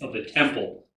days of the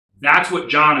temple. That's what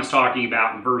John is talking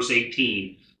about in verse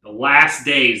 18. The last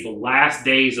days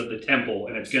of the temple,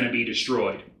 and it's going to be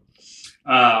destroyed.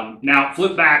 Now,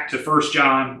 flip back to 1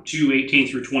 John 2:18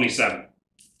 through 27.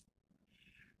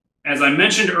 As I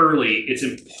mentioned early, it's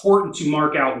important to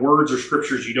mark out words or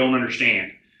scriptures you don't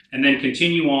understand, and then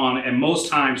continue on, and most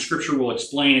times Scripture will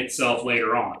explain itself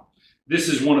later on. This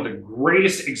is one of the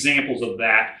greatest examples of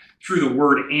that through the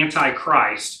word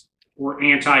Antichrist or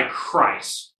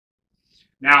Antichrist.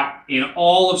 Now, in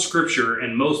all of Scripture,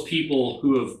 and most people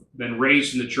who have been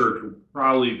raised in the church will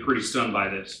probably be pretty stunned by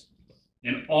this.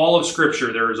 In all of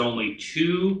Scripture, there is only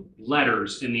 2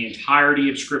 letters in the entirety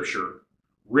of Scripture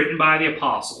written by the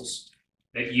apostles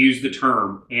that use the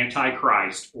term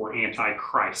Antichrist or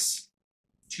Antichrist.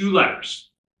 2 letters,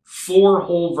 4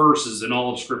 whole verses in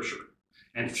all of Scripture,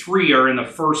 and 3 are in the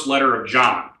first letter of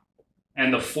John,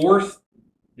 and the 4th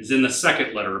is in the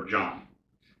second letter of John.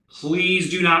 Please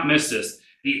do not miss this.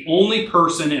 The only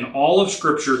person in all of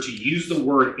Scripture to use the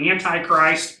word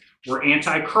Antichrist or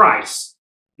Antichrist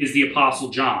is the Apostle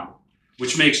John,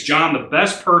 which makes John the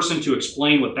best person to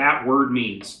explain what that word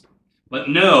means. But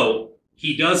no,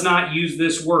 he does not use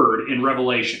this word in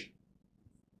Revelation.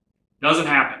 Doesn't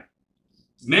happen.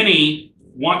 Many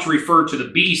want to refer to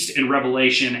the beast in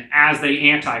Revelation as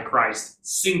the Antichrist,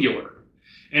 singular.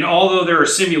 And although there are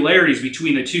similarities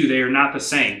between the two, they are not the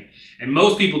same. And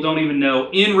most people don't even know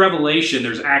in Revelation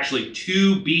there's actually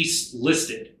 2 beasts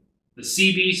listed, the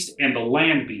sea beast and the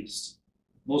land beast.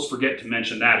 Most forget to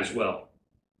mention that as well.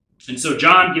 And so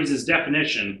John gives his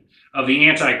definition of the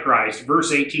Antichrist,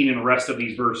 verse 18 and the rest of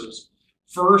these verses.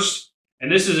 First,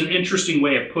 and this is an interesting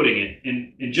way of putting it,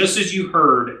 and just as you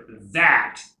heard,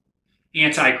 that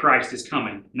Antichrist is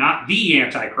coming, not the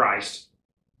Antichrist,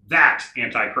 that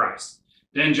Antichrist.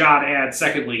 Then John adds,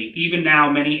 secondly, even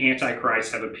now many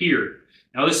antichrists have appeared.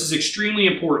 Now this is extremely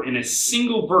important. In a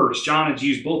single verse, John has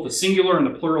used both the singular and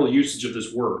the plural usage of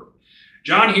this word.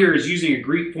 John here is using a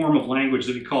Greek form of language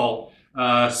that we call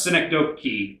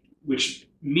synecdoche, which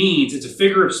means it's a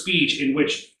figure of speech in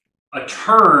which a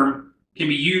term can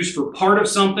be used for part of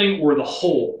something or the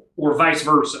whole, or vice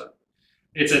versa.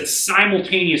 It's a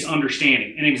simultaneous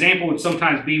understanding. An example would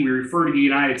sometimes be we refer to the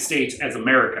United States as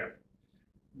America,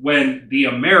 when the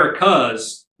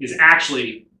Americas is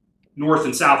actually North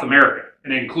and South America,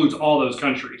 and it includes all those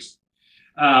countries.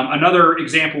 Another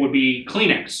example would be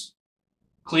Kleenex.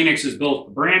 Kleenex is both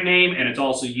the brand name and it's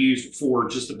also used for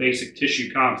just the basic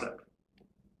tissue concept.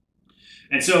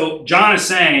 And so John is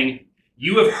saying,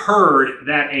 you have heard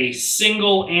that a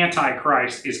single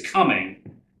Antichrist is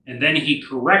coming, and then he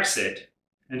corrects it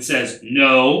and says,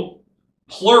 no,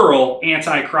 plural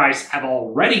Antichrists have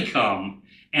already come,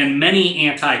 and many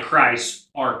Antichrists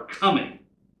are coming.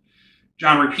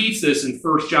 John repeats this in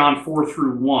 1 John 4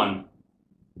 through 1.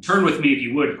 Turn with me, if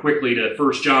you would, quickly to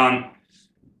 1 John,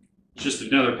 just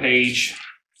another page.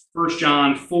 1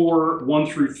 John 4, 1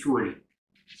 through 3.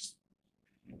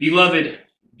 Beloved,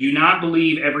 do not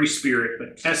believe every spirit,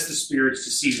 but test the spirits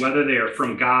to see whether they are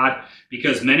from God,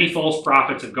 because many false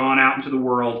prophets have gone out into the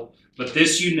world. But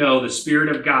this you know, the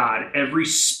Spirit of God, every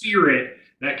spirit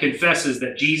that confesses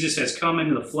that Jesus has come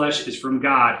into the flesh is from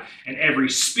God, and every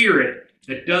spirit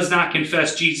that does not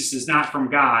confess Jesus is not from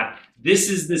God. This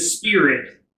is the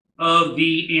spirit of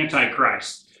the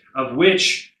Antichrist, of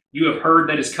which you have heard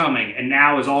that is coming, and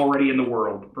now is already in the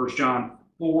world. 1 John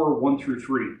 4, 1 through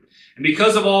 3. And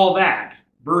because of all that,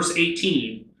 verse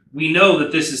 18, we know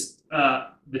that this is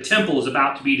the temple is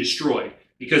about to be destroyed,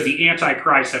 because the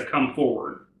Antichrists have come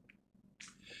forward.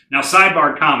 Now,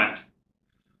 sidebar comment.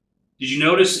 Did you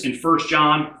notice in 1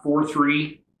 John 4,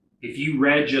 3, if you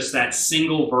read just that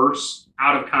single verse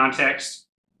out of context,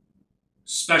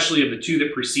 especially of the 2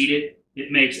 that precede it,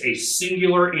 it makes a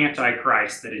singular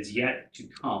Antichrist that is yet to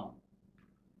come.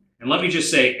 And let me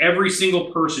just say, every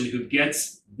single person who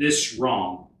gets this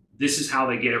wrong, this is how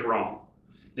they get it wrong.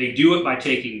 They do it by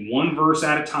taking one verse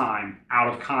at a time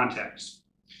out of context.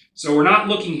 So we're not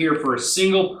looking here for a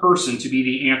single person to be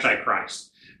the Antichrist.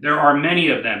 There are many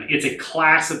of them. It's a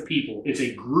class of people. It's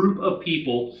a group of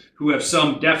people who have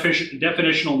some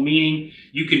definitional meaning.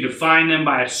 You can define them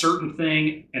by a certain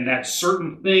thing, and that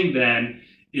certain thing then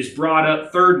is brought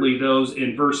up. Thirdly, those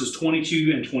in verses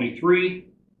 22 and 23,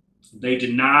 they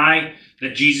deny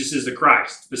that Jesus is the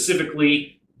Christ.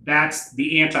 Specifically, that's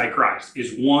the Antichrist,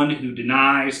 is one who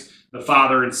denies the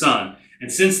Father and Son.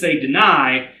 And since they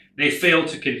deny, they fail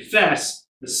to confess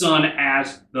the Son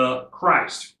as the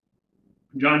Christ.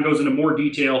 John goes into more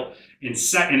detail in his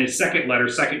second letter,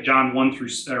 2 John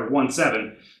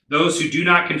 1:7. Those who do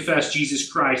not confess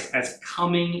Jesus Christ as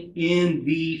coming in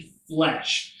the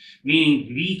flesh,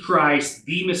 meaning the Christ,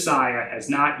 the Messiah, has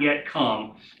not yet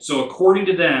come. So according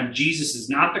to them, Jesus is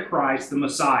not the Christ, the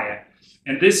Messiah.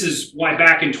 And this is why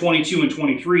back in 22 and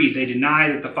 23, they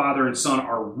deny that the Father and Son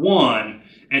are one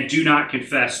and do not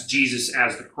confess Jesus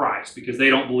as the Christ, because they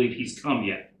don't believe he's come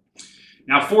yet.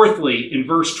 Now, fourthly, in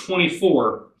verse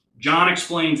 24, John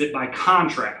explains it by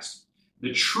contrast.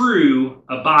 The true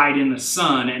abide in the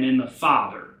Son and in the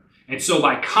Father. And so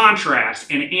by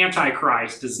contrast, an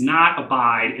Antichrist does not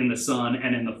abide in the Son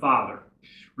and in the Father.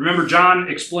 Remember, John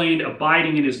explained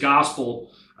abiding in his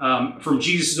gospel from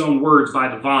Jesus' own words by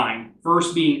the vine.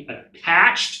 First, being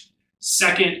attached.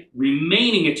 Second,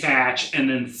 remaining attached. And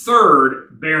then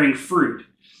third, bearing fruit.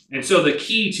 And so the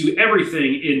key to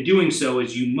everything in doing so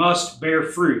is you must bear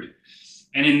fruit.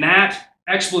 And in that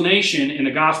explanation in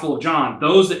the Gospel of John,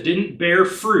 those that didn't bear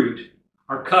fruit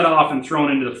are cut off and thrown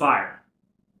into the fire.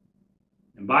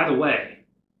 And by the way,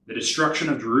 the destruction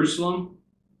of Jerusalem,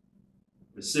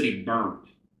 the city burned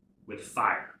with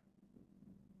fire.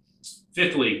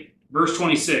 Fifthly, verse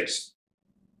 26,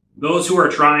 those who are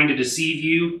trying to deceive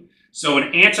you. So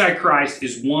an Antichrist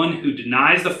is one who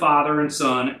denies the Father and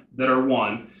Son that are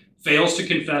one, fails to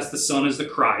confess the Son as the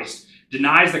Christ,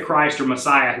 denies the Christ or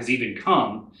Messiah has even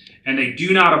come, and they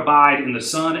do not abide in the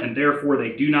Son, and therefore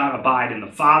they do not abide in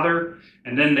the Father.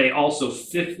 And then they also,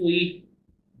 fifthly,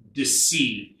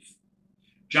 deceive.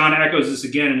 John echoes this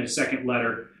again in his second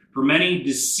letter. For many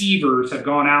deceivers have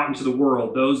gone out into the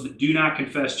world, those that do not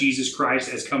confess Jesus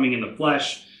Christ as coming in the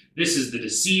flesh. This is the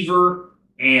deceiver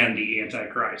and the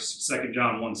Antichrist. 2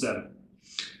 John 1:7.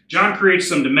 John creates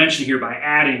some dimension here by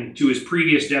adding to his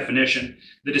previous definition.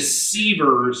 The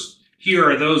deceivers here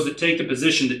are those that take the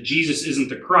position that Jesus isn't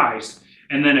the Christ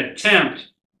and then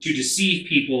attempt to deceive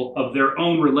people of their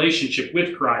own relationship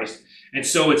with Christ. And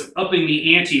so it's upping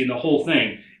the ante in the whole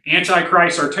thing.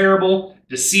 Antichrists are terrible.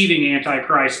 Deceiving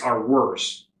antichrists are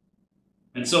worse.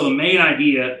 And so the main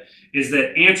idea is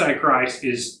that Antichrist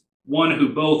is one who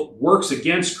both works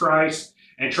against Christ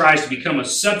and tries to become a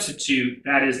substitute,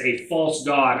 that is a false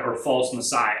god or false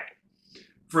Messiah.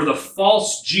 For the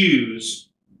false Jews,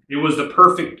 it was the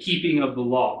perfect keeping of the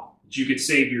law, that you could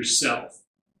save yourself.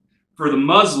 For the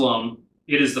Muslim,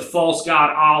 it is the false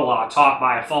god Allah taught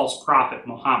by a false prophet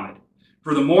Muhammad.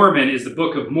 For the Mormon is the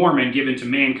Book of Mormon given to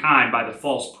mankind by the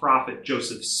false prophet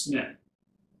Joseph Smith.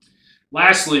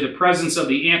 Lastly, the presence of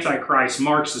the Antichrist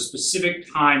marks a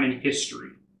specific time in history,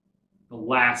 the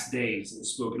last days, as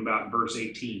spoken about in verse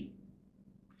 18.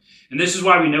 And this is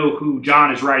why we know who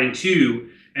John is writing to,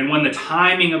 and when the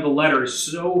timing of the letter is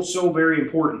so very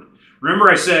important.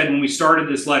 Remember I said when we started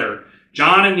this letter,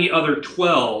 John and the other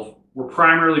 12 were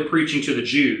primarily preaching to the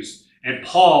Jews, and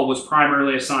Paul was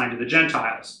primarily assigned to the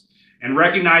Gentiles. And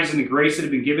recognizing the grace that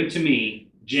had been given to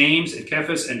me, James and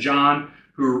Cephas and John,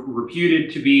 who were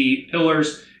reputed to be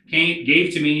pillars,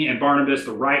 gave to me and Barnabas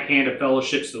the right hand of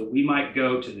fellowship so that we might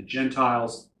go to the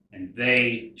Gentiles and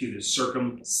they to the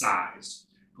circumcised.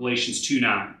 Galatians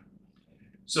 2:9.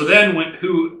 So then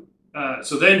who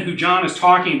John is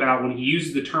talking about when he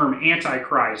uses the term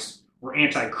Antichrist or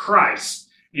Antichrist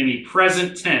in the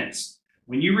present tense,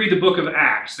 when you read the book of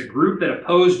Acts, the group that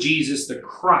opposed Jesus, the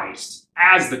Christ,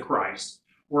 as the Christ,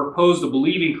 or opposed the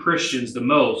believing Christians the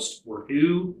most, were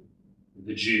who?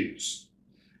 The Jews.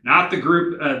 Not the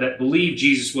group that believed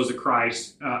Jesus was the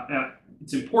Christ.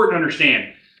 It's important to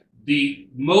understand, the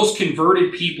most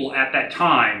converted people at that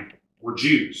time were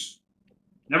Jews.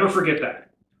 Never forget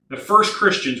that. The first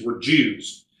Christians were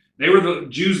Jews. They were the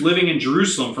Jews living in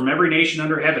Jerusalem from every nation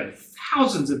under heaven.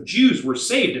 Thousands of Jews were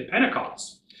saved at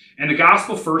Pentecost. And the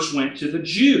gospel first went to the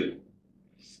Jew.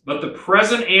 But the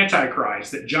present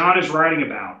Antichrist that John is writing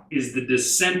about is the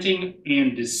dissenting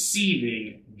and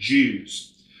deceiving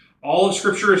Jews. All of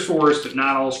Scripture is for us, but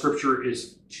not all of Scripture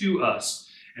is to us.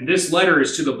 And this letter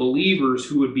is to the believers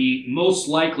who would be most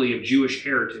likely of Jewish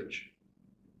heritage.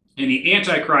 And the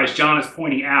Antichrist John is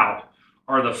pointing out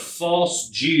are the false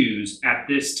Jews at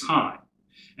this time.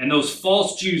 And those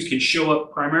false Jews can show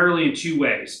up primarily in two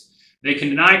ways. They can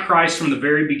deny Christ from the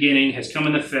very beginning has come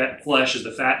in the flesh as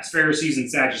the Pharisees and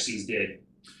Sadducees did.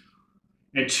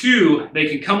 And two, they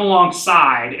can come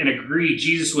alongside and agree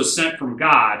Jesus was sent from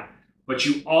God, but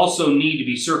you also need to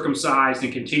be circumcised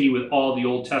and continue with all the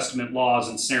Old Testament laws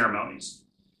and ceremonies.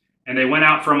 And they went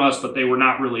out from us, but they were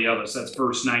not really of us. That's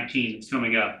verse 19 that's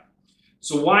coming up.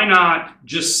 So why not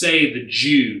just say the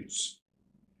Jews?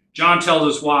 John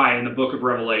tells us why in the book of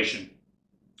Revelation.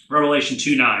 Revelation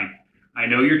 2:9. I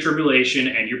know your tribulation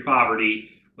and your poverty.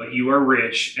 but you are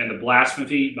rich, and the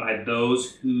blasphemy by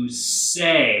those who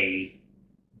say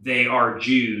they are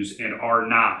Jews and are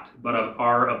not, but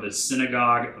are of the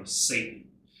synagogue of Satan.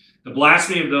 The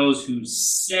blasphemy of those who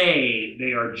say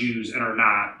they are Jews and are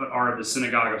not, but are of the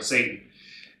synagogue of Satan.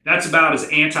 That's about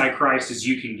as antichrist as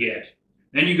you can get.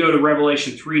 Then you go to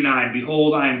Revelation 3:9.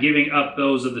 Behold, I am giving up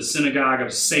those of the synagogue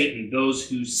of Satan, those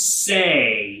who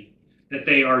say that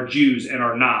they are Jews and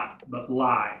are not, but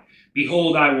lie.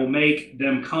 Behold, I will make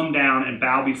them come down and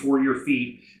bow before your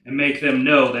feet and make them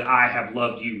know that I have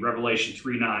loved you. Revelation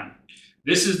 3:9.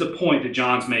 This is the point that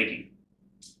John's making.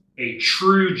 A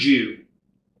true Jew,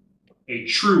 a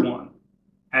true one,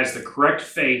 has the correct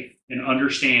faith and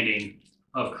understanding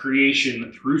of creation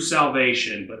through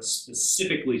salvation, but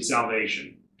specifically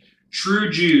salvation. True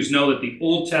Jews know that the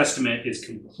Old Testament is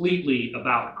completely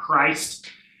about Christ,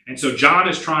 and so John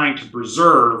is trying to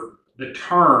preserve the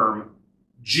term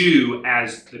Jew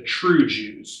as the true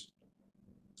Jews.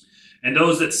 And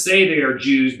those that say they are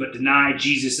Jews but deny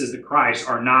Jesus as the Christ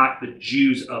are not the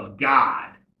Jews of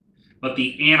God, but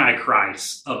the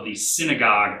Antichrists of the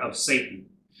synagogue of Satan.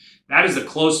 That is the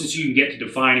closest you can get to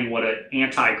defining what an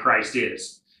Antichrist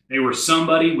is. They were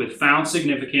somebody with found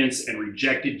significance and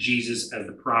rejected Jesus as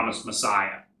the promised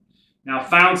Messiah. Now,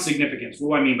 found significance,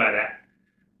 what do I mean by that?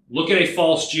 Look at a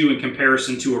false Jew in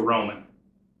comparison to a Roman.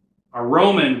 A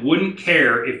Roman wouldn't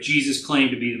care if Jesus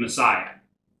claimed to be the Messiah.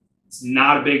 It's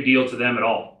not a big deal to them at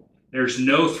all. There's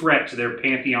no threat to their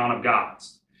pantheon of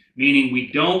gods, meaning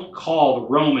we don't call the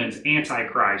Romans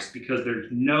Antichrist because there's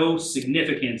no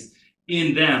significance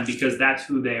in them because that's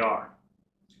who they are.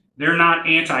 They're not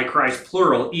Antichrist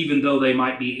plural, even though they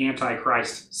might be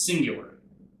Antichrist singular.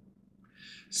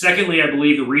 Secondly, I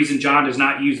believe the reason John does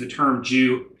not use the term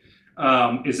Jew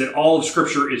is that all of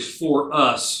Scripture is for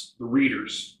us, the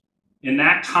readers. In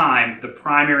that time, the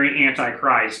primary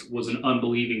Antichrist was an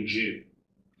unbelieving Jew.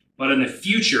 But in the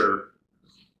future,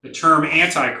 the term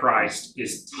Antichrist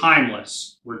is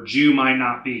timeless, where Jew might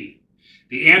not be.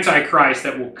 The Antichrist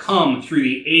that will come through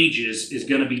the ages is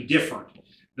going to be different.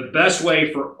 The best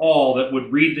way for all that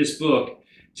would read this book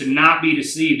to not be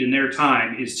deceived in their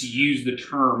time is to use the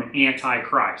term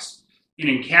Antichrist. It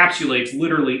encapsulates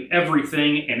literally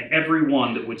everything and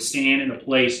everyone that would stand in a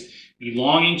place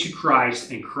belonging to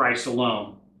Christ and Christ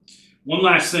alone. One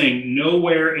last thing,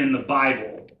 nowhere in the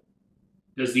Bible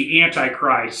does the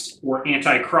Antichrist or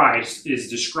Antichrist is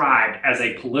described as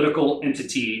a political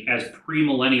entity as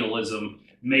premillennialism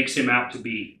makes him out to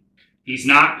be. He's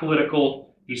not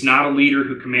political. He's not a leader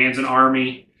who commands an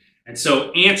army. And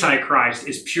so Antichrist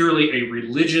is purely a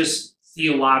religious,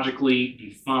 theologically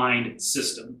defined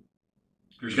system.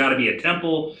 There's got to be a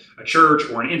temple, a church,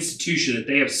 or an institution that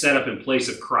they have set up in place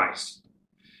of Christ.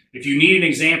 If you need an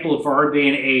example of our day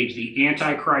and age, the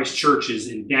Antichrist churches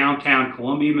in downtown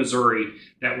Columbia, Missouri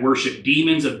that worship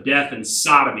demons of death and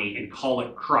sodomy and call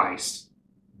it Christ,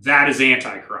 that is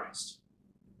Antichrist.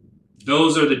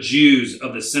 Those are the Jews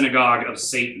of the synagogue of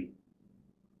Satan.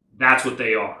 That's what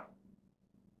they are.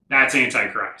 That's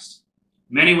Antichrist.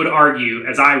 Many would argue,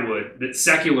 as I would, that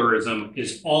secularism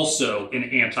is also an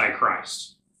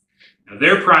Antichrist. Now,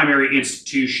 their primary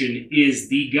institution is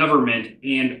the government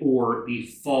and or the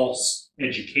false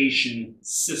education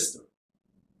system.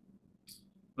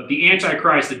 But the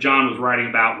Antichrist that John was writing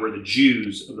about were the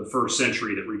Jews of the first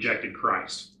century that rejected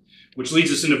Christ, which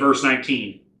leads us into verse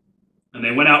 19. And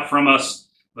they went out from us,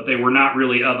 but they were not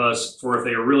really of us, for if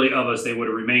they were really of us, they would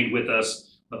have remained with us.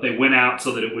 But they went out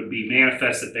so that it would be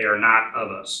manifest that they are not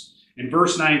of us. In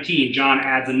verse 19, John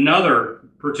adds another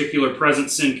particular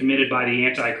present sin committed by the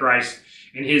Antichrist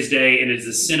in his day, and it is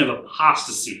the sin of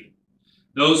apostasy.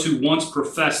 Those who once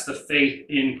professed the faith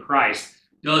in Christ.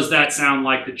 Does that sound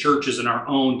like the churches in our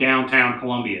own downtown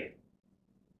Columbia?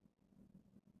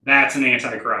 That's an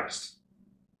Antichrist.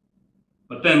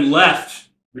 But then left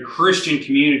the Christian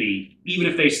community, even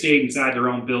if they stayed inside their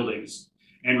own buildings,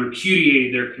 and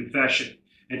repudiated their confession.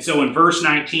 And so in verse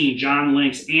 19, John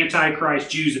links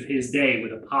Antichrist Jews of his day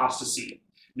with apostasy.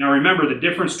 Now remember the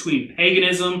difference between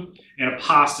paganism and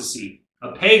apostasy.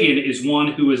 A pagan is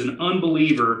one who is an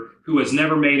unbeliever who has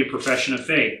never made a profession of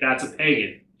faith. That's a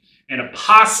pagan. An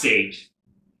apostate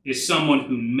is someone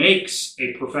who makes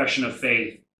a profession of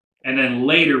faith and then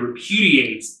later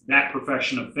repudiates that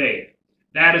profession of faith.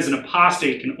 That is, an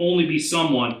apostate can only be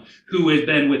someone who has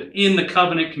been within the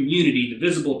covenant community, the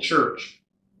visible church.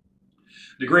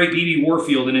 The great B.B.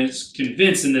 Warfield is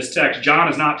convinced in this text, John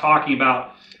is not talking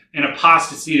about an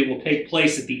apostasy that will take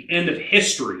place at the end of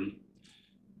history,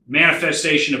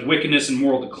 manifestation of wickedness and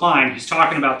moral decline. He's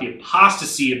talking about the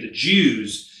apostasy of the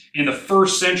Jews in the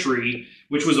first century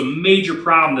which was a major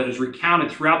problem that is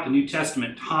recounted throughout the New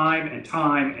Testament time and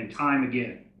time and time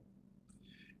again.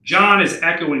 John is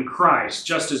echoing Christ,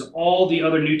 just as all the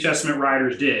other New Testament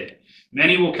writers did.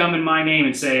 Many will come in my name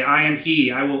and say, I am he,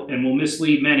 and will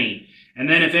mislead many. And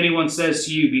then if anyone says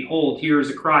to you, behold, here is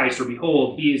a Christ, or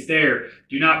behold, he is there,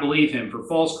 do not believe him. For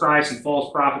false Christs and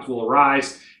false prophets will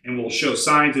arise and will show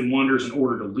signs and wonders in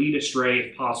order to lead astray,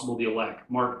 if possible, the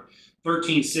elect. Mark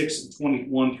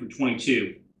 13:6-21 through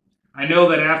 22. I know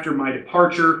that after my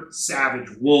departure, savage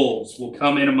wolves will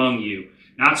come in among you,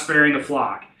 not sparing the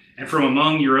flock. And from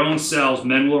among your own selves,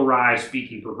 men will arise,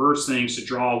 speaking perverse things to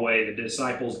draw away the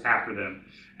disciples after them.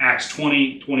 Acts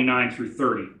 20:29 through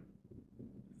 30.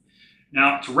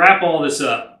 Now, to wrap all this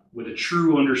up with a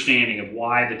true understanding of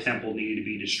why the temple needed to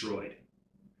be destroyed.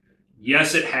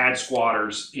 Yes, it had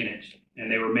squatters in it, and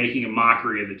they were making a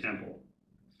mockery of the temple.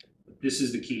 But this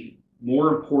is the key.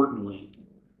 More importantly,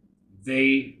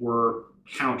 they were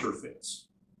counterfeits.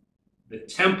 The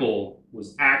temple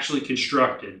was actually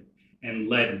constructed and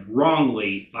led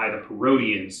wrongly by the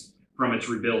Herodians from its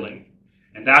rebuilding.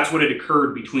 And that's what had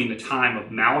occurred between the time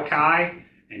of Malachi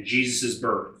and Jesus'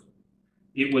 birth.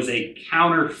 It was a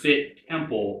counterfeit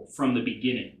temple from the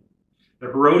beginning. The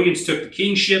Herodians took the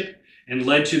kingship and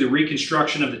led to the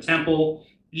reconstruction of the temple,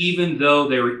 even though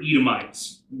they were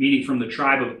Edomites, meaning from the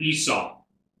tribe of Esau,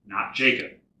 not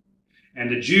Jacob. And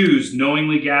the Jews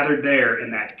knowingly gathered there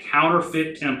in that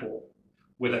counterfeit temple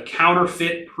with a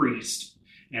counterfeit priest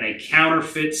and a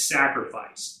counterfeit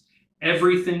sacrifice.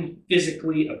 Everything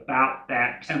physically about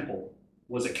that temple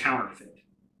was a counterfeit.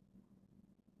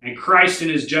 And Christ in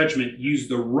his judgment used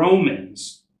the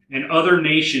Romans and other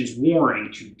nations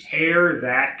warring to tear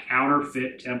that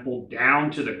counterfeit temple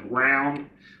down to the ground,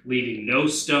 leaving no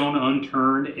stone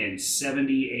unturned in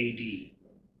 70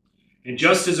 AD. And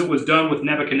just as it was done with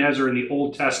Nebuchadnezzar in the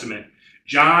Old Testament,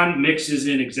 John mixes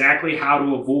in exactly how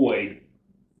to avoid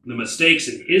the mistakes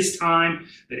in his time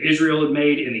that Israel had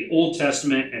made in the Old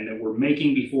Testament and that were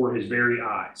making before his very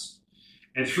eyes.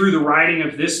 And through the writing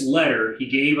of this letter, he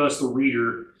gave us, the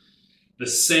reader, the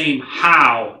same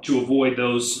how to avoid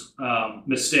those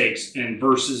mistakes in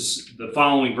the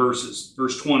following verses.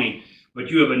 Verse 20, but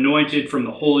you have anointed from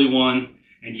the Holy One,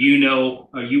 and you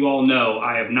all know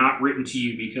I have not written to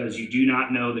you because you do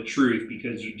not know the truth,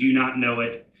 because you do not know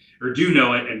it, or do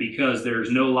know it, and because there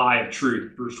is no lie of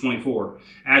truth. Verse 24,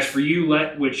 as for you,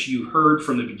 let which you heard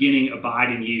from the beginning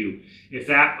abide in you. If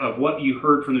that of what you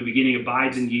heard from the beginning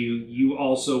abides in you, you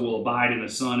also will abide in the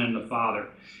Son and the Father.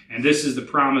 And this is the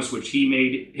promise which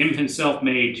he himself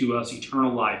made to us,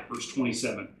 eternal life. Verse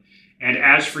 27, and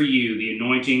as for you, the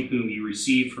anointing whom you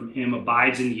received from him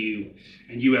abides in you,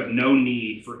 and you have no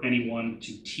need for anyone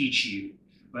to teach you.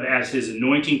 But as his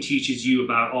anointing teaches you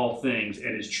about all things,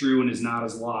 and is true and is not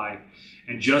as lie,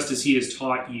 and just as he has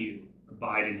taught you,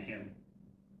 abide in him.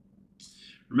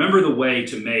 Remember the way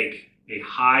to make a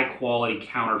high-quality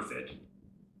counterfeit,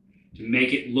 to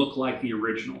make it look like the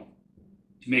original.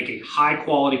 To make a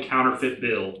high-quality counterfeit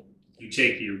bill, you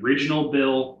take the original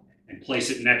bill and place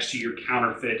it next to your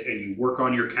counterfeit, and you work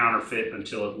on your counterfeit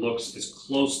until it looks as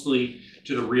closely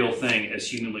to the real thing as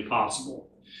humanly possible.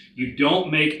 You don't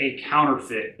make a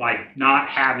counterfeit by not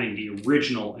having the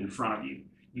original in front of you.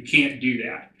 You can't do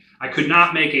that. I could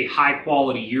not make a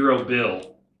high-quality euro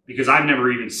bill because I've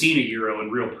never even seen a euro in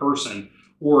real person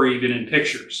or even in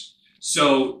pictures.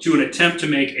 So to an attempt to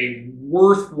make a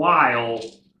worthwhile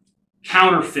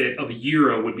counterfeit of a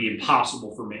euro would be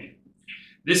impossible for me.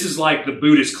 This is like the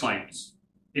Buddhist claims.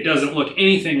 It doesn't look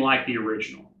anything like the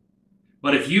original.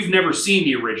 But if you've never seen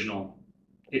the original,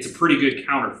 it's a pretty good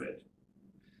counterfeit.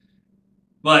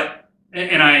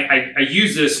 And I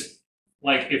use this,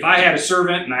 like if I had a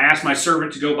servant and I asked my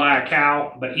servant to go buy a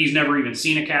cow, but he's never even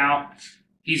seen a cow,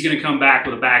 he's going to come back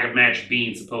with a bag of magic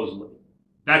beans, supposedly.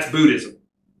 That's Buddhism.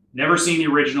 Never seen the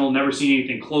original, never seen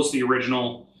anything close to the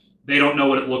original. They don't know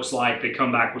what it looks like. They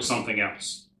come back with something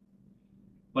else.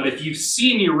 But if you've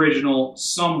seen the original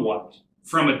somewhat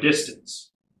from a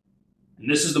distance, and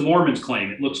this is the Mormons' claim,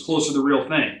 it looks closer to the real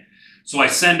thing. So I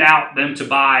send out them to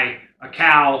buy a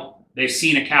cow. They've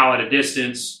seen a cow at a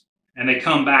distance, and they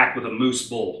come back with a moose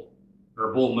bull,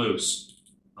 or a bull moose,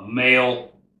 a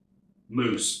male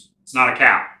moose. It's not a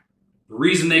cow. The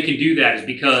reason they can do that is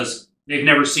because they've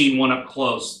never seen one up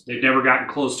close. They've never gotten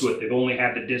close to it. They've only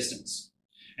had the distance.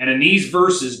 And in these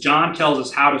verses, John tells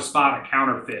us how to spot a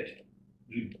counterfeit.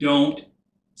 You don't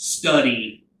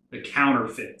study the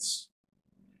counterfeits.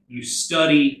 You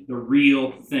study the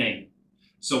real thing.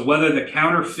 So whether the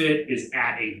counterfeit is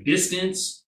at a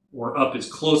distance or up as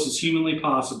close as humanly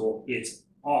possible, it's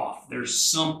off. There's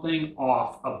something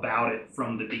off about it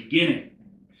from the beginning.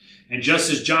 And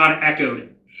just as John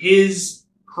echoed his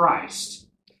Christ,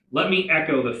 let me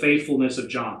echo the faithfulness of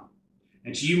John.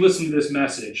 And to you listening to this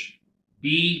message,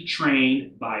 be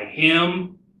trained by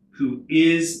him who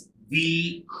is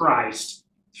the Christ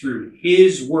through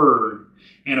his word,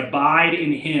 and abide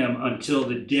in him until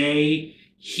the day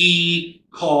he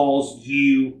calls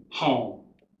you home.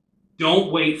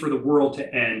 Don't wait for the world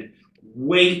to end.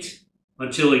 Wait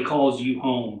until he calls you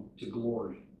home to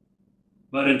glory.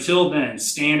 But until then,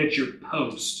 stand at your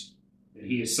post that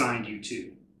he assigned you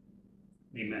to.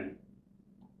 Amen.